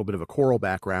a little bit of a choral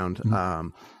background.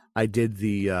 I did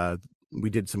we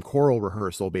did some choral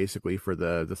rehearsal basically for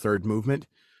the third movement,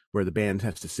 where the band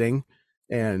has to sing,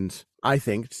 and I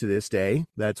think to this day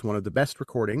that's one of the best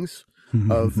recordings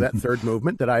of that third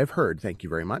movement that I have heard. Thank you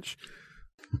very much.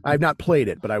 I've not played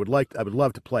it, but I would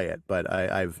love to play it, but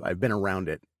I've been around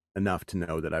it enough to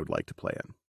know that I would like to play it.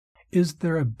 Is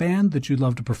there a band that you'd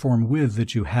love to perform with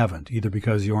that you haven't, either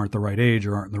because you aren't the right age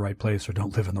or aren't in the right place or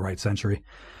don't live in the right century?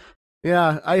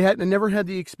 Yeah, I never had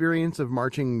the experience of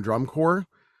marching drum corps,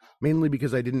 mainly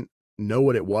because I didn't know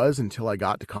what it was until I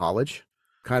got to college.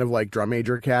 Kind of like Drum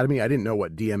Major Academy. I didn't know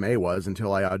what DMA was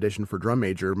until I auditioned for Drum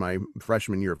Major my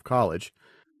freshman year of college.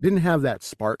 Didn't have that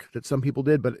spark that some people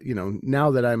did, but now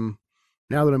that I'm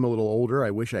a little older, I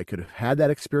wish I could have had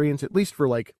that experience at least for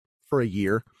a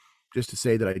year, just to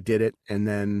say that I did it, and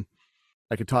then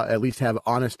I could at least have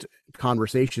honest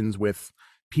conversations with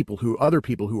other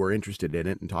people who are interested in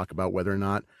it, and talk about whether or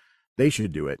not they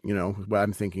should do it. What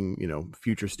I'm thinking,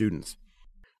 future students.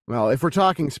 Well, if we're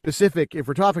talking specific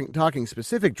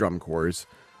drum corps,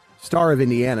 Star of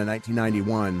Indiana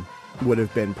 1991 would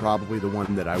have been probably the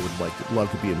one that I would love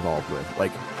to be involved with.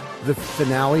 Like, the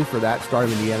finale for that Star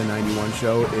of Indiana 91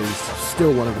 show is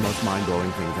still one of the most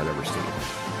mind-blowing things I've ever seen.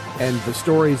 And the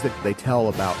stories that they tell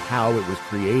about how it was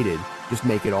created just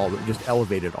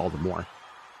elevate it all the more.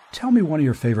 Tell me one of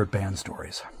your favorite band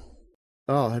stories.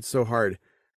 Oh, that's so hard.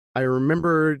 I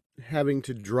remember having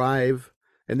to drive,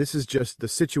 and this is just, the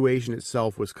situation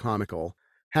itself was comical,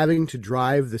 having to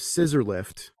drive the scissor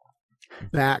lift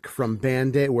back from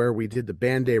band day, where we did the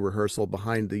band day rehearsal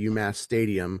behind the UMass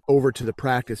Stadium, over to the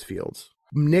practice fields.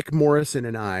 Nick Morrison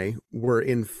and I were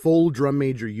in full drum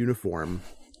major uniform,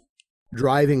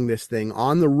 driving this thing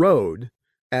on the road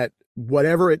at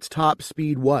whatever its top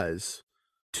speed was,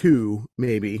 2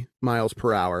 maybe miles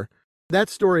per hour. That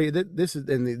story,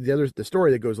 the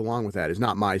story that goes along with that is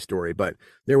not my story, but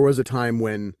there was a time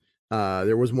when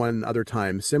there was one other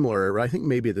time similar, I think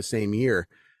maybe the same year,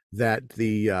 that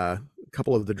the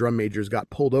couple of the drum majors got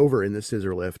pulled over in the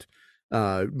scissor lift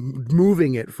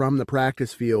moving it from the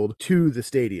practice field to the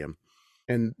stadium.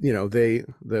 And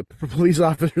the police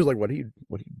officer's like, what are you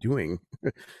doing?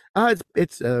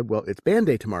 It's band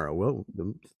day tomorrow. Well,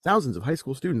 thousands of high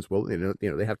school students will,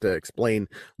 they have to explain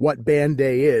what band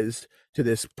day is to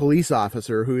this police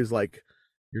officer who is like,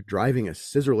 you're driving a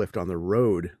scissor lift on the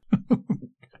road.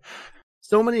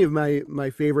 So many of my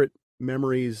favorite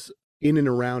memories in and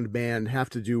around band have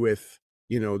to do with,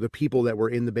 the people that were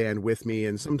in the band with me.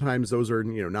 And sometimes those are,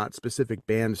 not specific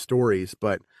band stories,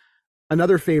 but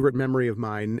another favorite memory of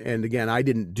mine, and again, I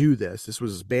didn't do this. This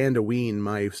was Bandoween,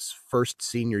 my first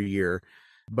senior year,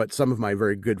 but some of my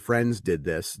very good friends did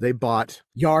this. They bought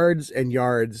yards and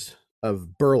yards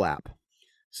of burlap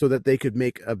so that they could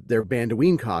make their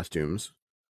Bandoween costumes.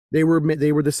 They were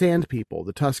the Sand People,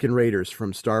 the Tusken Raiders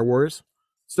from Star Wars.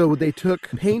 So they took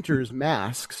painters'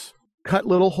 masks, cut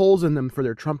little holes in them for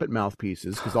their trumpet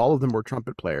mouthpieces, because all of them were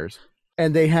trumpet players.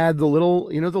 And they had the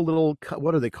little,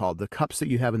 what are they called? The cups that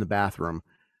you have in the bathroom.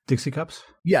 Dixie cups?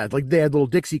 Yeah, like they had little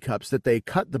Dixie cups that they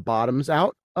cut the bottoms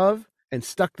out of and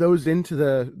stuck those into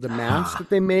the mask that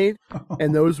they made.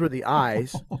 And those were the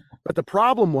eyes. But the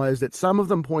problem was that some of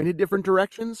them pointed different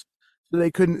directions, so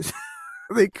they couldn't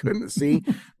see.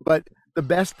 But the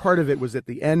best part of it was at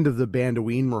the end of the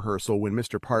Bandoween rehearsal, when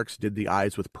Mr. Parks did the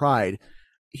Eyes with Pride,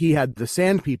 he had the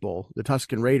Sand People, the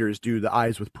Tusken Raiders, do the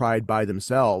Eyes with Pride by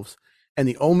themselves. And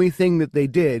the only thing that they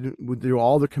did through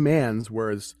all the commands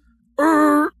was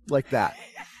like that.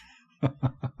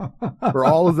 for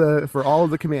all of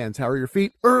the commands. How are your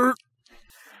feet?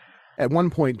 At one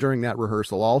point during that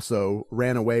rehearsal, also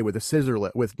ran away with a scissor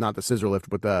lift, with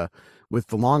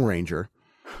the Long Ranger.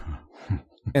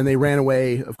 And they ran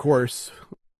away, of course,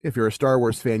 if you're a Star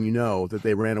Wars fan, you know that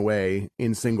they ran away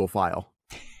in single file.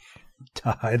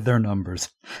 To hide their numbers.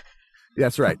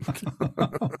 That's right.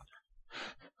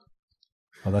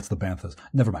 Oh, that's the Banthas.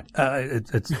 Never mind.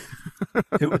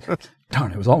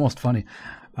 Darn, it was almost funny.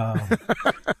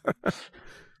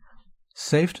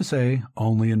 Safe to say,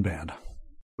 only in band.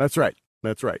 That's right.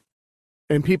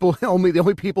 And the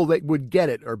only people that would get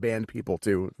it are band people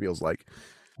too, it feels like.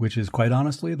 Which is quite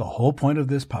honestly the whole point of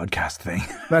this podcast thing.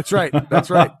 That's right.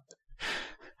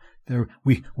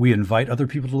 We invite other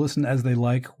people to listen as they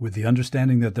like, with the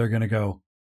understanding that they're going to go,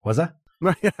 "Was that?"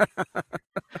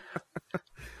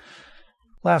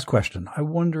 Last question. I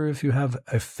wonder if you have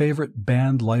a favorite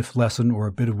band life lesson or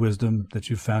a bit of wisdom that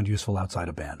you've found useful outside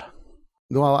of band.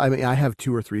 Well, I mean, I have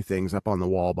 2 or 3 things up on the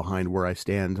wall behind where I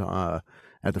stand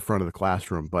at the front of the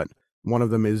classroom, but one of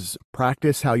them is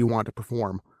practice how you want to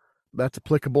perform. That's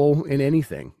applicable in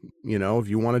anything. If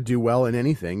you want to do well in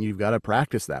anything, you've got to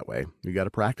practice that way. You got to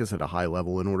practice at a high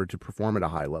level in order to perform at a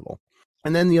high level.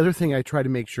 And then the other thing I try to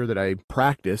make sure that I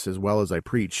practice as well as I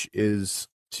preach is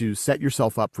to set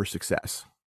yourself up for success.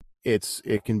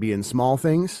 It can be in small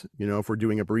things. If we're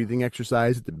doing a breathing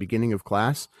exercise at the beginning of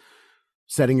class,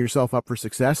 setting yourself up for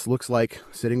success looks like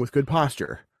sitting with good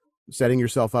posture. Setting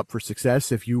yourself up for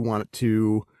success, if you want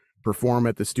to perform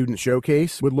at the student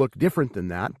showcase, would look different than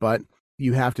that, but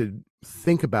you have to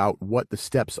think about what the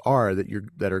steps are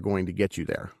that are going to get you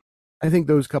there. I think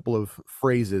those couple of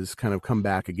phrases kind of come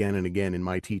back again and again in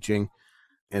my teaching,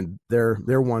 and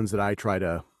they're ones that I try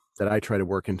to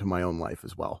work into my own life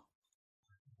as well.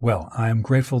 Well, I am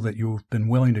grateful that you've been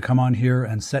willing to come on here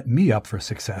and set me up for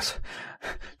success,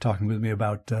 talking with me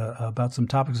about some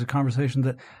topics of conversation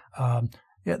that,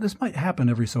 this might happen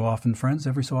every so often, friends.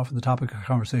 Every so often the topic of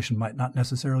conversation might not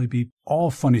necessarily be all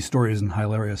funny stories and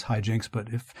hilarious hijinks, but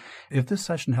if this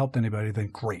session helped anybody, then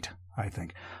great, I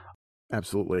think.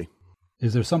 Absolutely.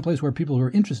 Is there some place where people who are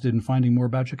interested in finding more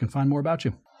about you can find more about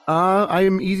you? I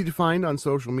am easy to find on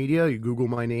social media. You Google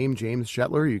my name, James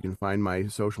Shetler. You can find my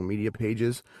social media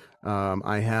pages.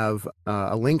 I have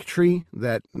a linktree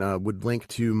that would link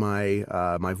to my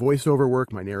my voiceover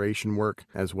work, my narration work,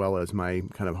 as well as my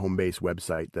kind of home base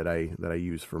website that I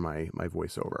use for my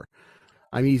voiceover.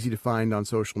 I'm easy to find on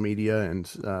social media,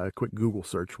 and a quick Google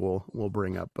search will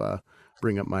bring up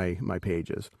my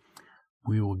pages.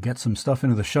 We will get some stuff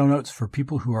into the show notes for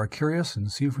people who are curious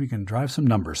and see if we can drive some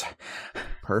numbers.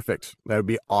 Perfect. That would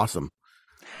be awesome.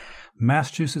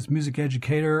 Massachusetts music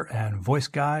educator and voice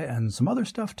guy and some other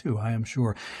stuff too, I am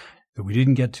sure, that we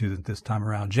didn't get to this time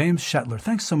around. James Shetler,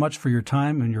 thanks so much for your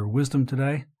time and your wisdom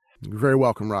today. You're very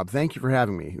welcome, Rob. Thank you for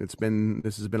having me. This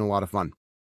has been a lot of fun.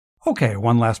 Okay,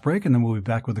 one last break and then we'll be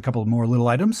back with a couple more little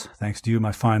items. Thanks to you,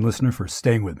 my fine listener, for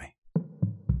staying with me.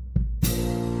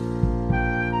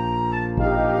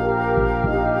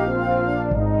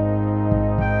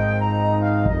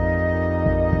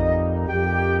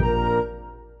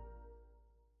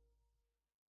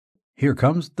 Here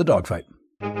comes the dogfight.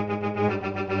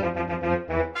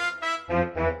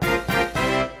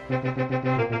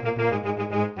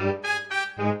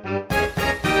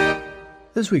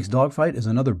 This week's Dogfight is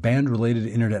another band-related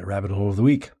internet rabbit hole of the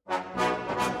week.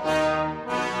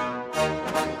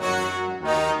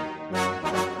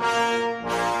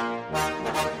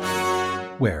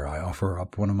 Where I offer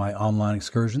up one of my online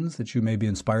excursions that you may be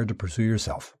inspired to pursue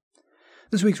yourself.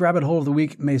 This week's rabbit hole of the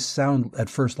week may sound at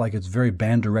first like it's very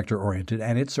band director oriented,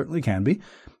 and it certainly can be.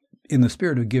 In the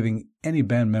spirit of giving any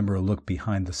band member a look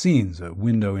behind the scenes, a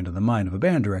window into the mind of a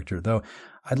band director, though,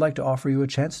 I'd like to offer you a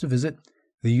chance to visit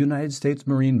the United States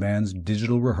Marine Band's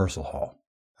Digital Rehearsal Hall.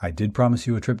 I did promise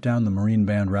you a trip down the Marine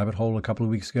Band rabbit hole a couple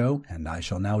of weeks ago, and I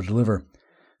shall now deliver.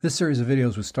 This series of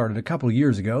videos was started a couple of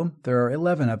years ago. There are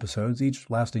 11 episodes, each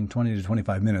lasting 20 to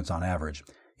 25 minutes on average.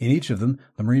 In each of them,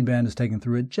 the Marine Band is taken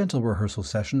through a gentle rehearsal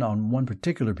session on one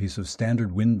particular piece of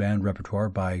standard wind band repertoire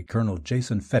by Colonel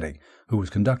Jason Fettig, who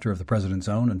was conductor of the President's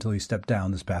Own until he stepped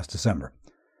down this past December.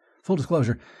 Full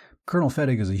disclosure, Colonel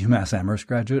Fettig is a UMass Amherst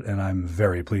graduate, and I'm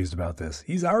very pleased about this.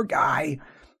 He's our guy!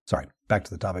 Sorry, back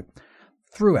to the topic.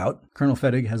 Throughout, Colonel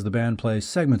Fettig has the band play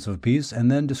segments of a piece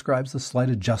and then describes the slight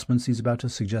adjustments he's about to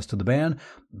suggest to the band,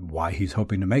 why he's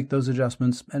hoping to make those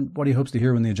adjustments, and what he hopes to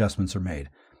hear when the adjustments are made.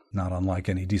 Not unlike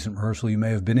any decent rehearsal you may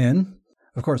have been in.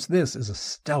 Of course, this is a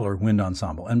stellar wind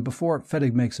ensemble, and before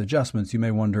Fettig makes adjustments, you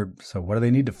may wonder, so what do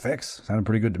they need to fix? Sounded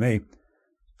pretty good to me.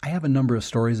 I have a number of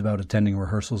stories about attending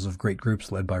rehearsals of great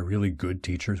groups led by really good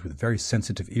teachers with very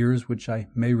sensitive ears, which I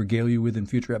may regale you with in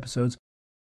future episodes.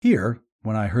 Here,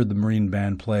 when I heard the Marine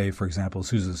Band play, for example,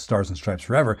 Sousa's Stars and Stripes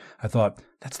Forever, I thought,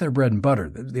 that's their bread and butter.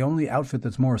 The only outfit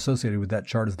that's more associated with that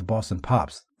chart is the Boston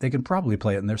Pops. They can probably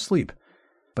play it in their sleep.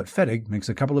 But Fettig makes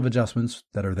a couple of adjustments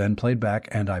that are then played back,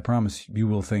 and I promise you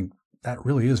will think that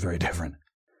really is very different.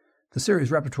 The series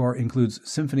repertoire includes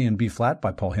Symphony in B-flat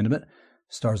by Paul Hindemith,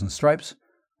 Stars and Stripes,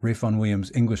 Ralph Vaughan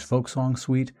Williams' English Folk Song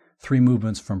Suite, 3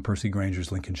 movements from Percy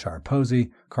Granger's Lincolnshire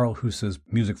Posy, Carl Husa's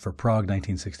Music for Prague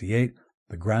 1968,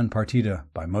 the Grand Partita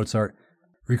by Mozart,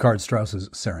 Richard Strauss's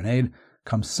Serenade,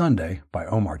 Come Sunday by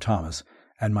Omar Thomas,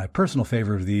 and my personal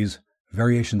favorite of these,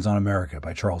 Variations on America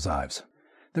by Charles Ives.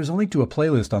 There's a link to a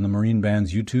playlist on the Marine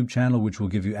Band's YouTube channel which will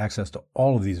give you access to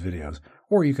all of these videos,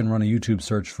 or you can run a YouTube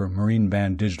search for Marine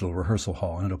Band Digital Rehearsal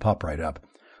Hall and it'll pop right up.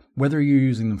 Whether you're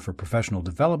using them for professional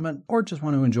development or just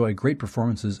want to enjoy great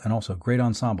performances and also great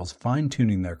ensembles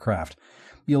fine-tuning their craft,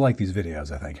 you'll like these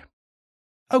videos, I think.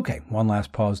 Okay, one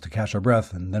last pause to catch our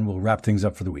breath and then we'll wrap things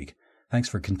up for the week. Thanks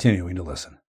for continuing to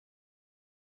listen.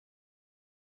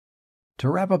 To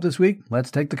wrap up this week,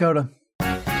 let's take the CODA.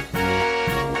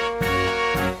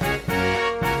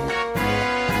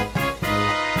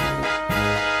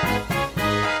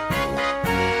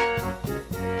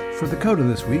 For the CODA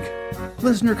this week,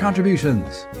 listener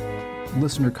contributions.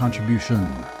 Listener contribution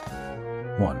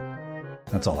 1.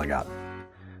 That's all I got.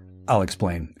 I'll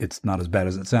explain. It's not as bad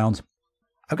as it sounds.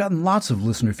 I've gotten lots of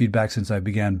listener feedback since I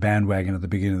began bandwagon at the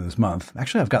beginning of this month.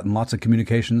 Actually, I've gotten lots of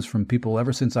communications from people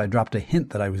ever since I dropped a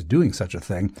hint that I was doing such a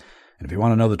thing. And if you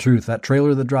want to know the truth, that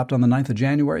trailer that dropped on the 9th of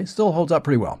January still holds up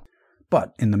pretty well.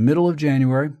 But in the middle of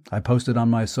January, I posted on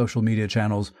my social media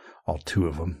channels, all 2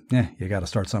 of them, you gotta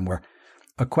start somewhere,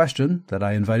 a question that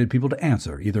I invited people to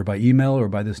answer, either by email or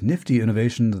by this nifty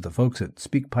innovation that the folks at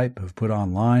SpeakPipe have put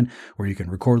online, where you can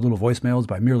record little voicemails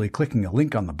by merely clicking a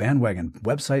link on the bandwagon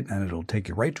website and it'll take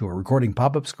you right to a recording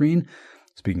pop-up screen,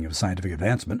 speaking of scientific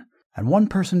advancement. And one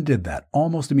person did that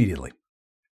almost immediately.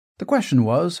 The question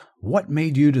was, what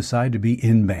made you decide to be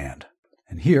in band?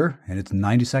 And here, in its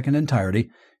 90-second entirety,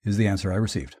 is the answer I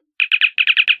received.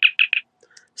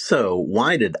 So,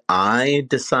 why did I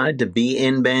decide to be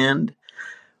in band?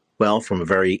 Well, from a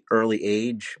very early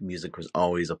age, music was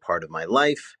always a part of my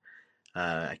life.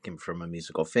 I came from a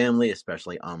musical family,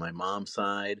 especially on my mom's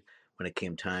side. When it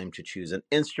came time to choose an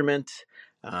instrument,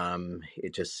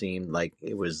 it just seemed like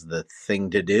it was the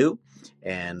thing to do.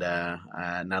 And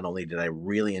not only did I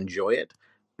really enjoy it,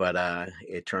 but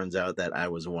it turns out that I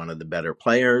was one of the better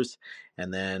players.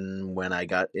 And then when I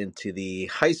got into the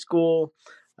high school,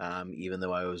 even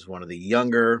though I was one of the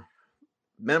younger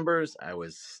members, I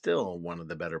was still one of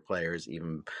the better players,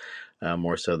 even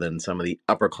more so than some of the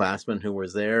upperclassmen who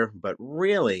was there. But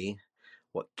really,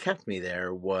 what kept me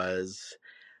there was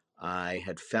I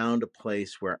had found a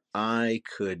place where I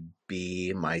could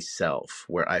be myself,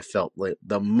 where I felt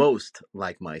the most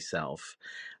like myself,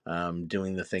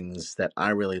 doing the things that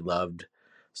I really loved,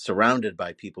 surrounded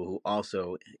by people who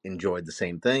also enjoyed the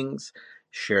same things,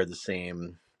 shared the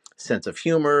same sense of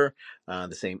humor,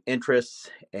 the same interests,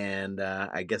 and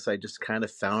I guess I just kind of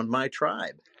found my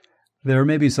tribe. There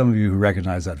may be some of you who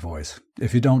recognize that voice.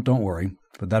 If you don't worry,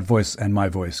 but that voice and my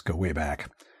voice go way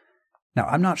back. Now,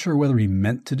 I'm not sure whether he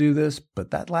meant to do this, but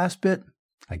that last bit,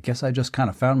 I guess I just kind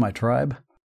of found my tribe.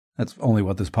 That's only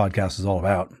what this podcast is all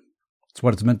about. It's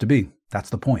what it's meant to be. That's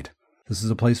the point. This is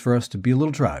a place for us to be a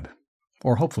little tribe.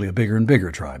 Or hopefully a bigger and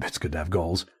bigger tribe. It's good to have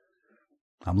goals.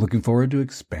 I'm looking forward to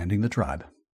expanding the tribe.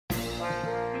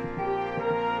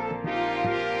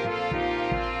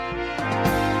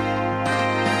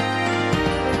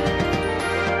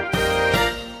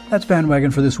 That's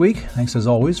Bandwagon for this week. Thanks as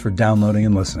always for downloading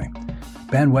and listening.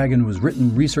 Bandwagon was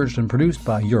written, researched, and produced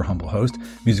by your humble host.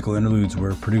 Musical interludes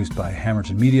were produced by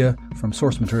Hammerton Media, from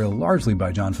source material largely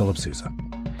by John Philip Sousa.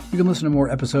 You can listen to more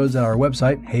episodes at our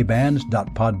website,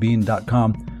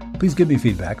 heyband.podbean.com. Please give me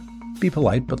feedback. Be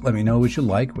polite, but let me know what you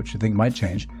like, what you think might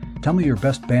change. Tell me your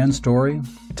best band story.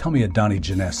 Tell me a Donnie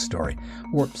Jenness story.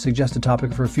 Or suggest a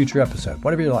topic for a future episode,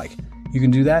 whatever you like. You can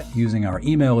do that using our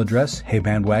email address,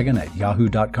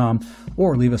 heybandwagon@yahoo.com,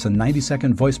 or leave us a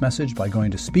 90-second voice message by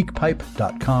going to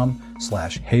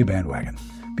speakpipe.com/heybandwagon.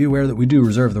 Be aware that we do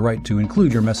reserve the right to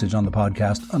include your message on the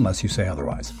podcast unless you say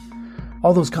otherwise.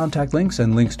 All those contact links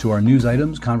and links to our news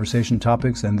items, conversation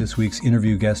topics, and this week's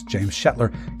interview guest, James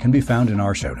Shetler, can be found in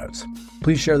our show notes.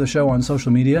 Please share the show on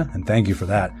social media, and thank you for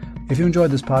that. If you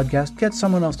enjoyed this podcast, get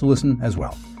someone else to listen as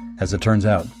well. As it turns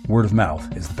out, word of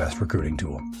mouth is the best recruiting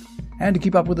tool. And to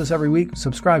keep up with us every week,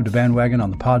 subscribe to Bandwagon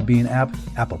on the Podbean app,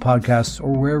 Apple Podcasts,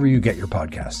 or wherever you get your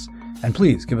podcasts. And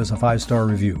please give us a 5-star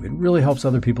review. It really helps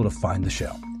other people to find the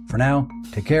show. For now,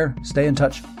 take care, stay in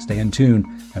touch, stay in tune,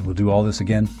 and we'll do all this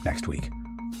again next week.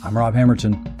 I'm Rob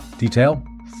Hammerton. Detail,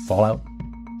 Fallout,